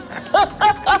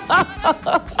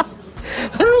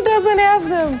 Who doesn't have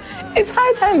them? It's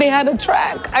high time they had a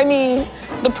track. I mean,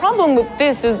 the problem with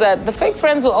this is that the fake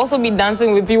friends will also be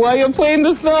dancing with you while you're playing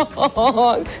the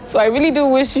song. So I really do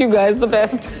wish you guys the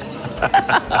best.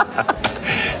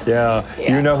 Yeah,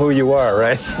 you know who you are,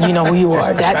 right? You know who you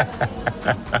are, Dad.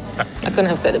 I couldn't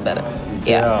have said it better.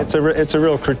 Yeah. It's a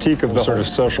real critique of the sort of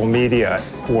social media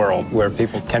world where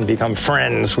people can become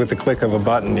friends with the click of a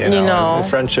button, you know. The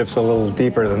friendship's a little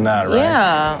deeper than that, right?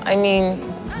 Yeah, I mean,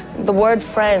 the word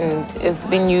friend is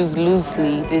being used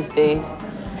loosely these days.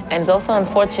 And it's also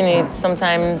unfortunate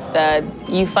sometimes that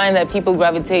you find that people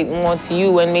gravitate more to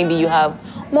you when maybe you have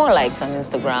more likes on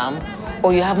Instagram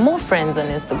or you have more friends on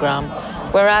Instagram.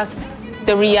 Whereas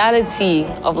the reality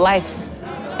of life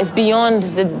is beyond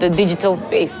the digital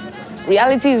space.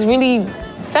 Reality is really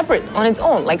separate on its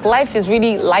own. Like life is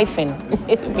really lifing,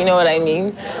 if you know what I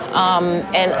mean.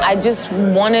 And I just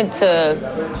wanted to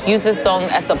use this song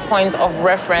as a point of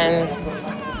reference,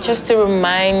 just to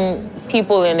remind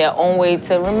people in their own way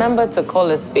to remember to call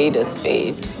a spade a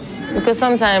spade. Because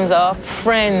sometimes our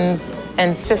friends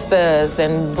and sisters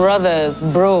and brothers,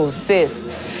 bros, sis,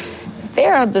 they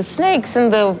are the snakes in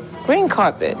the green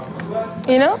carpet,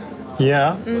 you know?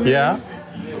 Yeah, yeah.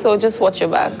 So just watch your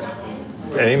back.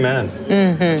 Amen.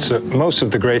 Mm-hmm. So most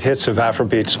of the great hits of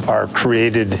Afrobeats are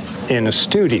created in a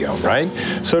studio, right?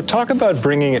 So talk about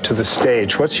bringing it to the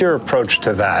stage. What's your approach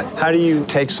to that? How do you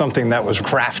take something that was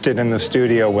crafted in the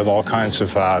studio with all kinds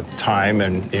of time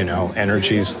and, you know,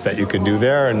 energies that you can do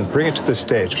there and bring it to the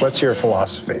stage? What's your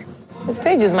philosophy? The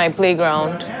stage is my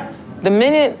playground. The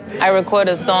minute I record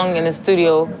a song in the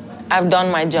studio, I've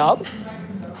done my job.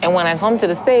 And when I come to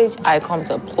the stage, I come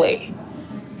to play.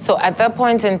 So at that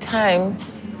point in time,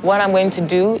 what I'm going to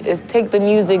do is take the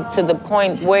music to the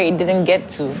point where it didn't get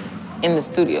to in the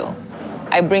studio.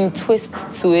 I bring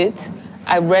twists to it.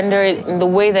 I render it in the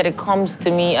way that it comes to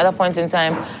me at that point in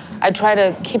time. I try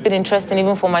to keep it interesting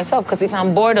even for myself, because if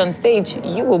I'm bored on stage,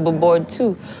 you will be bored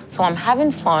too. So I'm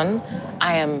having fun.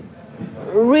 I am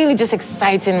really just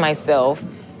exciting myself.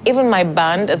 Even my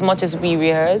band, as much as we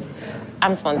rehearse,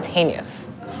 I'm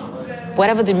spontaneous.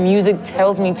 Whatever the music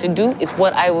tells me to do is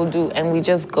what I will do, and we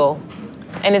just go.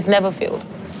 And it's never failed.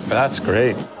 That's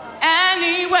great.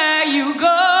 Anywhere you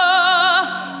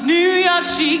go, New York,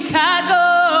 Chicago.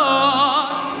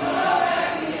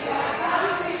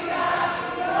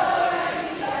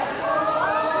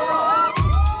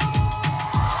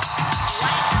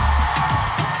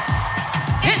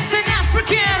 It's an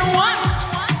African one.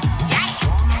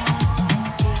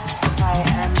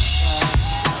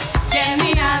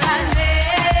 Yemi Alade,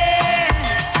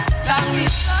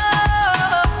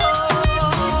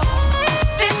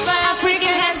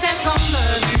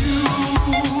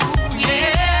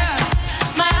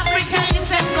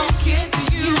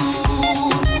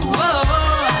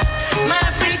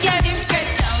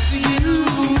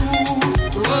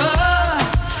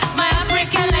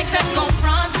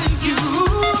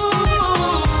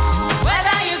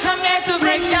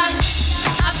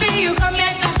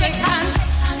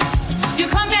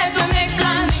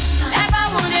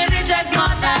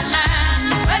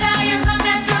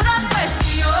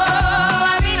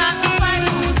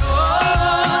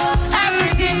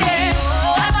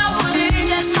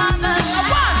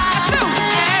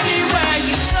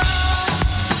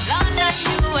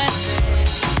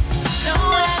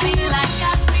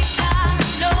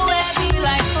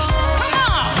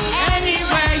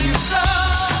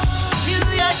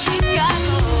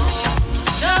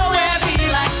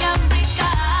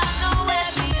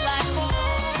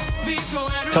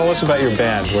 Tell us about your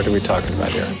band. What are we talking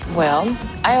about here? Well,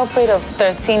 I operate a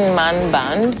 13-man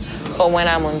band, but when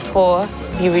I'm on tour,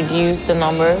 you reduce the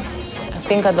number. I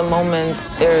think at the moment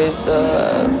there is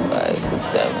 5, 6,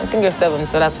 7. I think there's 7,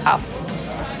 so that's half.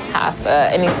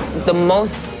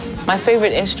 My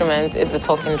favorite instrument is the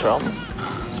talking drum.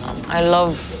 I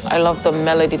love the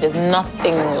melody. There's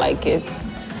nothing like it.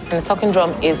 And the talking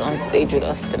drum is on stage with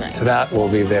us tonight. That will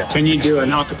be there. Can you do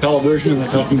an a cappella version of the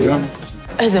talking drum?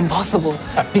 It's impossible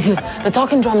because the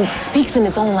talking drum speaks in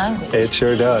its own language. It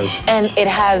sure does. And it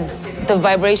has the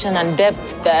vibration and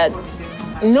depth that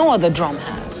no other drum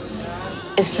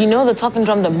has. If you know the talking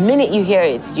drum, the minute you hear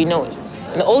it, you know it.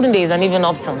 In the olden days and even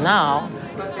up till now,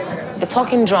 the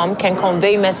talking drum can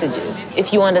convey messages.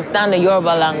 If you understand the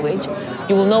Yoruba language,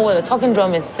 you will know what the talking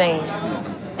drum is saying.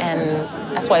 And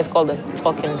that's why it's called the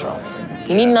talking drum.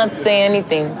 You need not say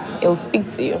anything, it'll speak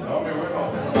to you.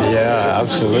 Yeah,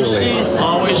 absolutely. Do you sing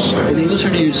always in English or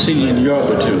do you sing in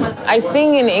Yoruba too? I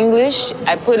sing in English,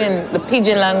 I put in the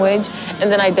Pidgin language, and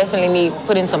then I definitely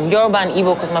put in some Yoruba and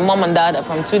Igbo because my mom and dad are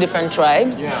from 2 different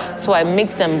tribes. So I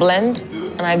mix and blend,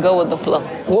 and I go with the flow.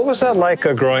 What was that like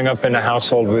growing up in a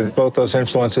household with both those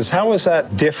influences? How was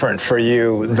that different for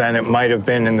you than it might have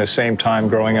been in the same time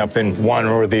growing up in one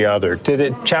or the other? Did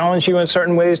it challenge you in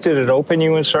certain ways? Did it open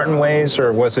you in certain ways?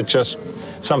 Or was it just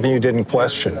something you didn't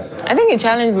question? I think it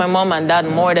challenged my mom and dad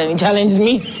more than it challenged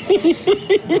me.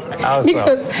 How so?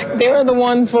 Because they were the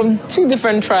ones from 2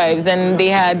 different tribes and they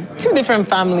had 2 different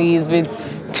families with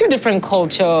 2 different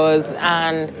cultures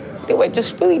and they were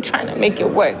just really trying to make it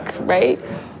work, right?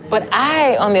 But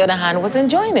I, on the other hand, was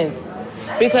enjoying it.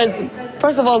 Because,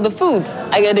 first of all, the food.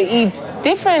 I got to eat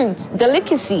different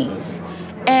delicacies.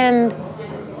 And,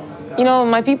 you know,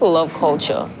 my people love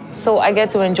culture. So I get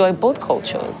to enjoy both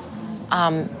cultures.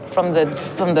 From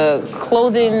the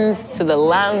clothings, to the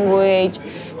language,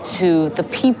 to the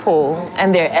people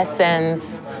and their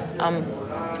essence.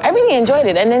 I really enjoyed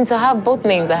it. And then to have both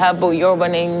names. I have both Yoruba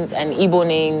names and Igbo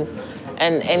names.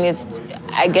 And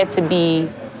I get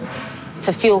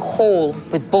to feel whole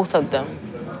with both of them.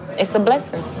 It's a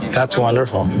blessing. That's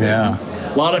wonderful, yeah.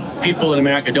 A lot of people in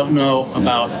America don't know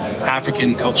about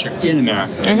African culture in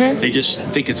America. Mm-hmm. They just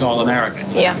think it's all American.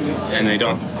 Yeah. And they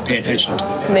don't pay attention.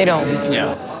 They don't.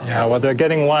 Yeah. Yeah, well, they're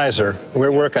getting wiser.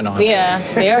 We're working on it. Yeah,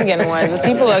 they are getting wiser.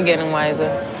 People are getting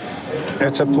wiser.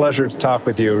 It's a pleasure to talk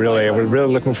with you, really. We're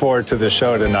really looking forward to the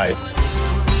show tonight.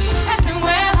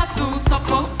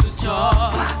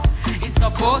 It's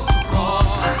supposed to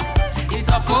roll, it's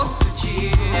supposed to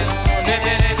chill.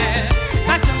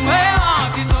 That's where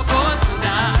it's supposed to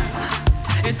dance,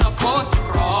 it's supposed to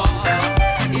roll,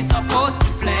 it's supposed to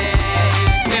play.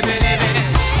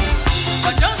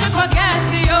 But don't you forget,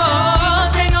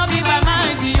 say no be by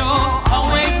mind,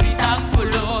 always be thankful,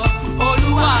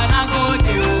 Oluwana go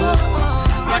there.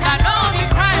 But I don't be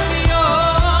crying,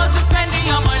 to spending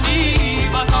your money,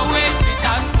 but always be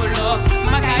thankful,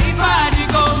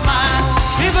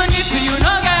 even if you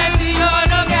no get it,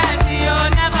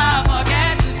 never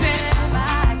forget to say.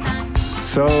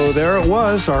 So there it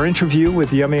was, our interview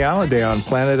with Yemi Alade on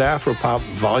Planet Afropop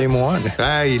Volume 1.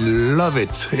 I love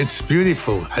it. It's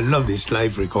beautiful. I love these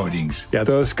live recordings. Yeah,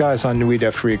 those guys on Nuit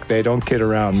d'Afrique, they don't kid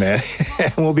around, man.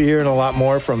 We'll be hearing a lot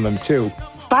more from them, too.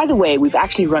 By the way, we've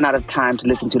actually run out of time to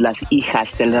listen to Las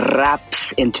Hijas del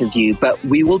Rap's interview, but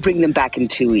we will bring them back in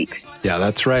 2 weeks. Yeah,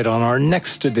 that's right. On our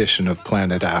next edition of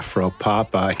Planet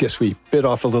Afropop, I guess we bit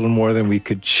off a little more than we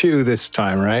could chew this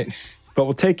time, right? But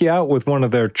we'll take you out with one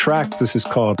of their tracks. This is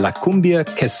called La Cumbia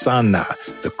Que Sana,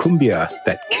 the cumbia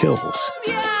that kills.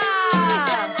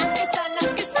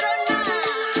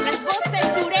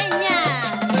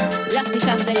 Las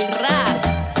hijas del rap.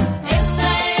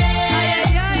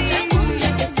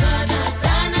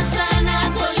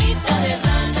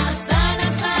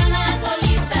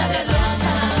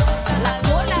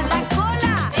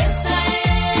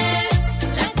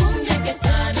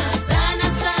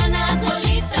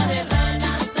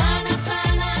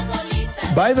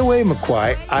 By the way,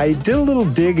 Mukwae, I did a little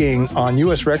digging on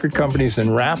U.S. record companies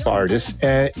and rap artists,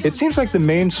 and it seems like the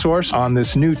main source on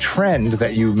this new trend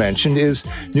that you mentioned is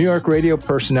New York radio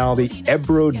personality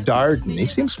Ebro Darden. He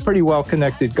seems a pretty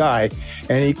well-connected guy,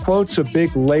 and he quotes a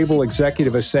big label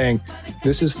executive as saying,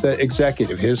 this is the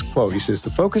executive, his quote, he says, the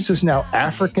focus is now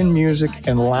African music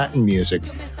and Latin music.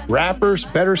 Rappers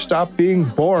better stop being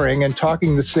boring and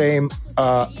talking the same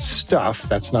stuff,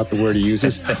 that's not the word he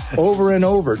uses, over and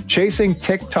over, chasing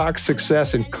TikTok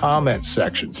success in comment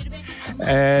sections.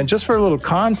 And just for a little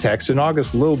context, in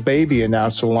August, Lil Baby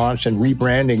announced the launch and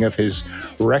rebranding of his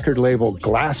record label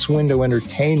Glass Window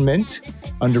Entertainment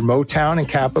under Motown and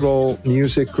Capitol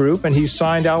Music Group, and he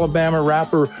signed Alabama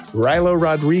rapper Rilo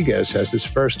Rodriguez as his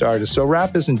first artist. So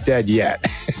rap isn't dead yet.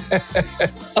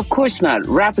 Of course not.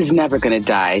 Rap is never going to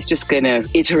die. It's just going to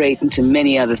iterate into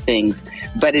many other things.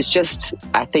 But it's just,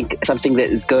 I think, something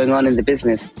that is going on in the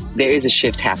business. There is a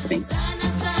shift happening.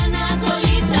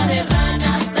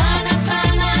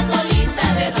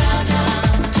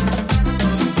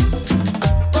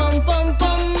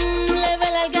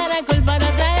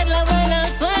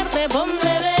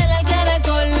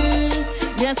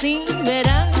 Así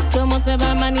verás cómo se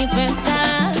va a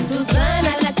manifestar.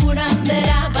 Susana la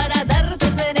curandera para darte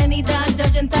serenidad y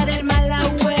ahuyentar el mal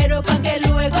agüero pa' que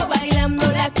luego bailando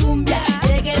la cumbia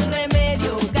llegue el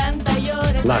remedio, canta y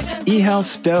llores. Las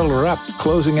Hijas del Rap,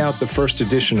 closing out the first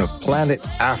edition of Planet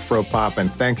Afropop, and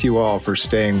thank you all for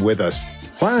staying with us.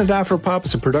 Planet Afropop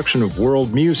is a production of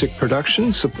World Music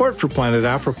Productions. Support for Planet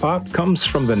Afropop comes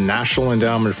from the National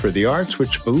Endowment for the Arts,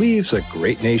 which believes a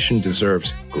great nation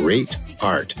deserves great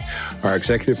art. Our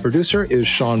executive producer is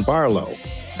Sean Barlow.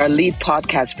 Our lead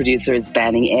podcast producer is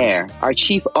Banning Eyre. Our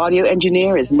chief audio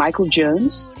engineer is Michael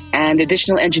Jones. And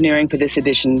additional engineering for this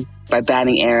edition by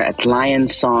Banning Eyre at Lion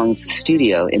Songs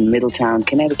Studio in Middletown,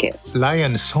 Connecticut.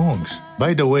 Lion Songs.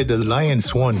 By the way, the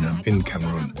Lions won in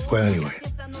Cameroon. Well, anyway.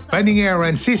 Banning Eyre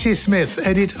and Cece Smith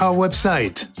edit our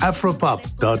website,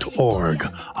 afropop.org.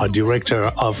 Our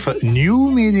director of new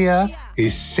media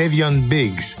is Savion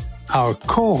Biggs. Our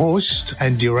co-host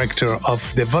and director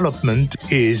of development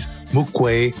is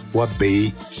Mukwae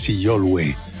Wabei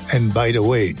Siyolwe. And by the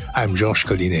way, I'm Georges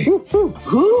Collinet.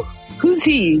 Who? Who's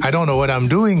he? I don't know what I'm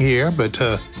doing here, but...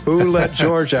 Who let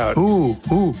George out? Who?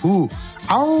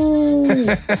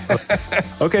 Ow!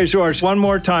 Okay, George, one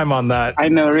more time on that. I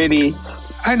know, really.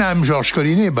 And I'm Georges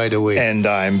Collinet, by the way. And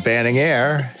I'm Banning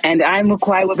Eyre. And I'm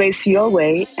Mukwae Wabei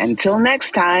Siyolwe. Until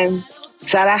next time,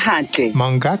 Sarahante.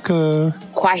 Mangaka.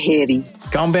 Kwaheri.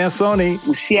 Kambasoni.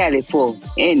 Usiale po.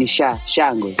 Enisha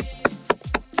shangwe.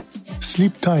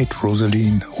 Sleep tight,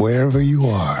 Rosaline, wherever you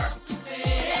are.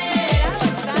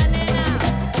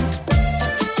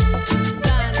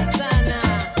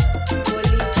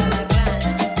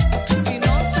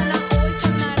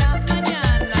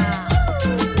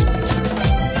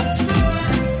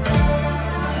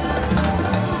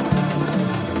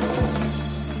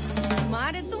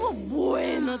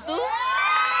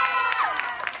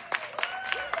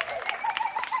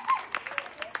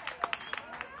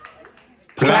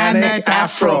 Planet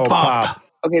Afropop.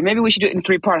 Okay, maybe we should do it in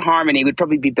 3-part harmony. We'd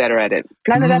probably be better at it.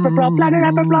 Planet Afropop, Planet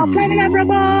Afropop, Planet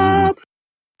Afropop.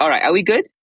 All right, are we good?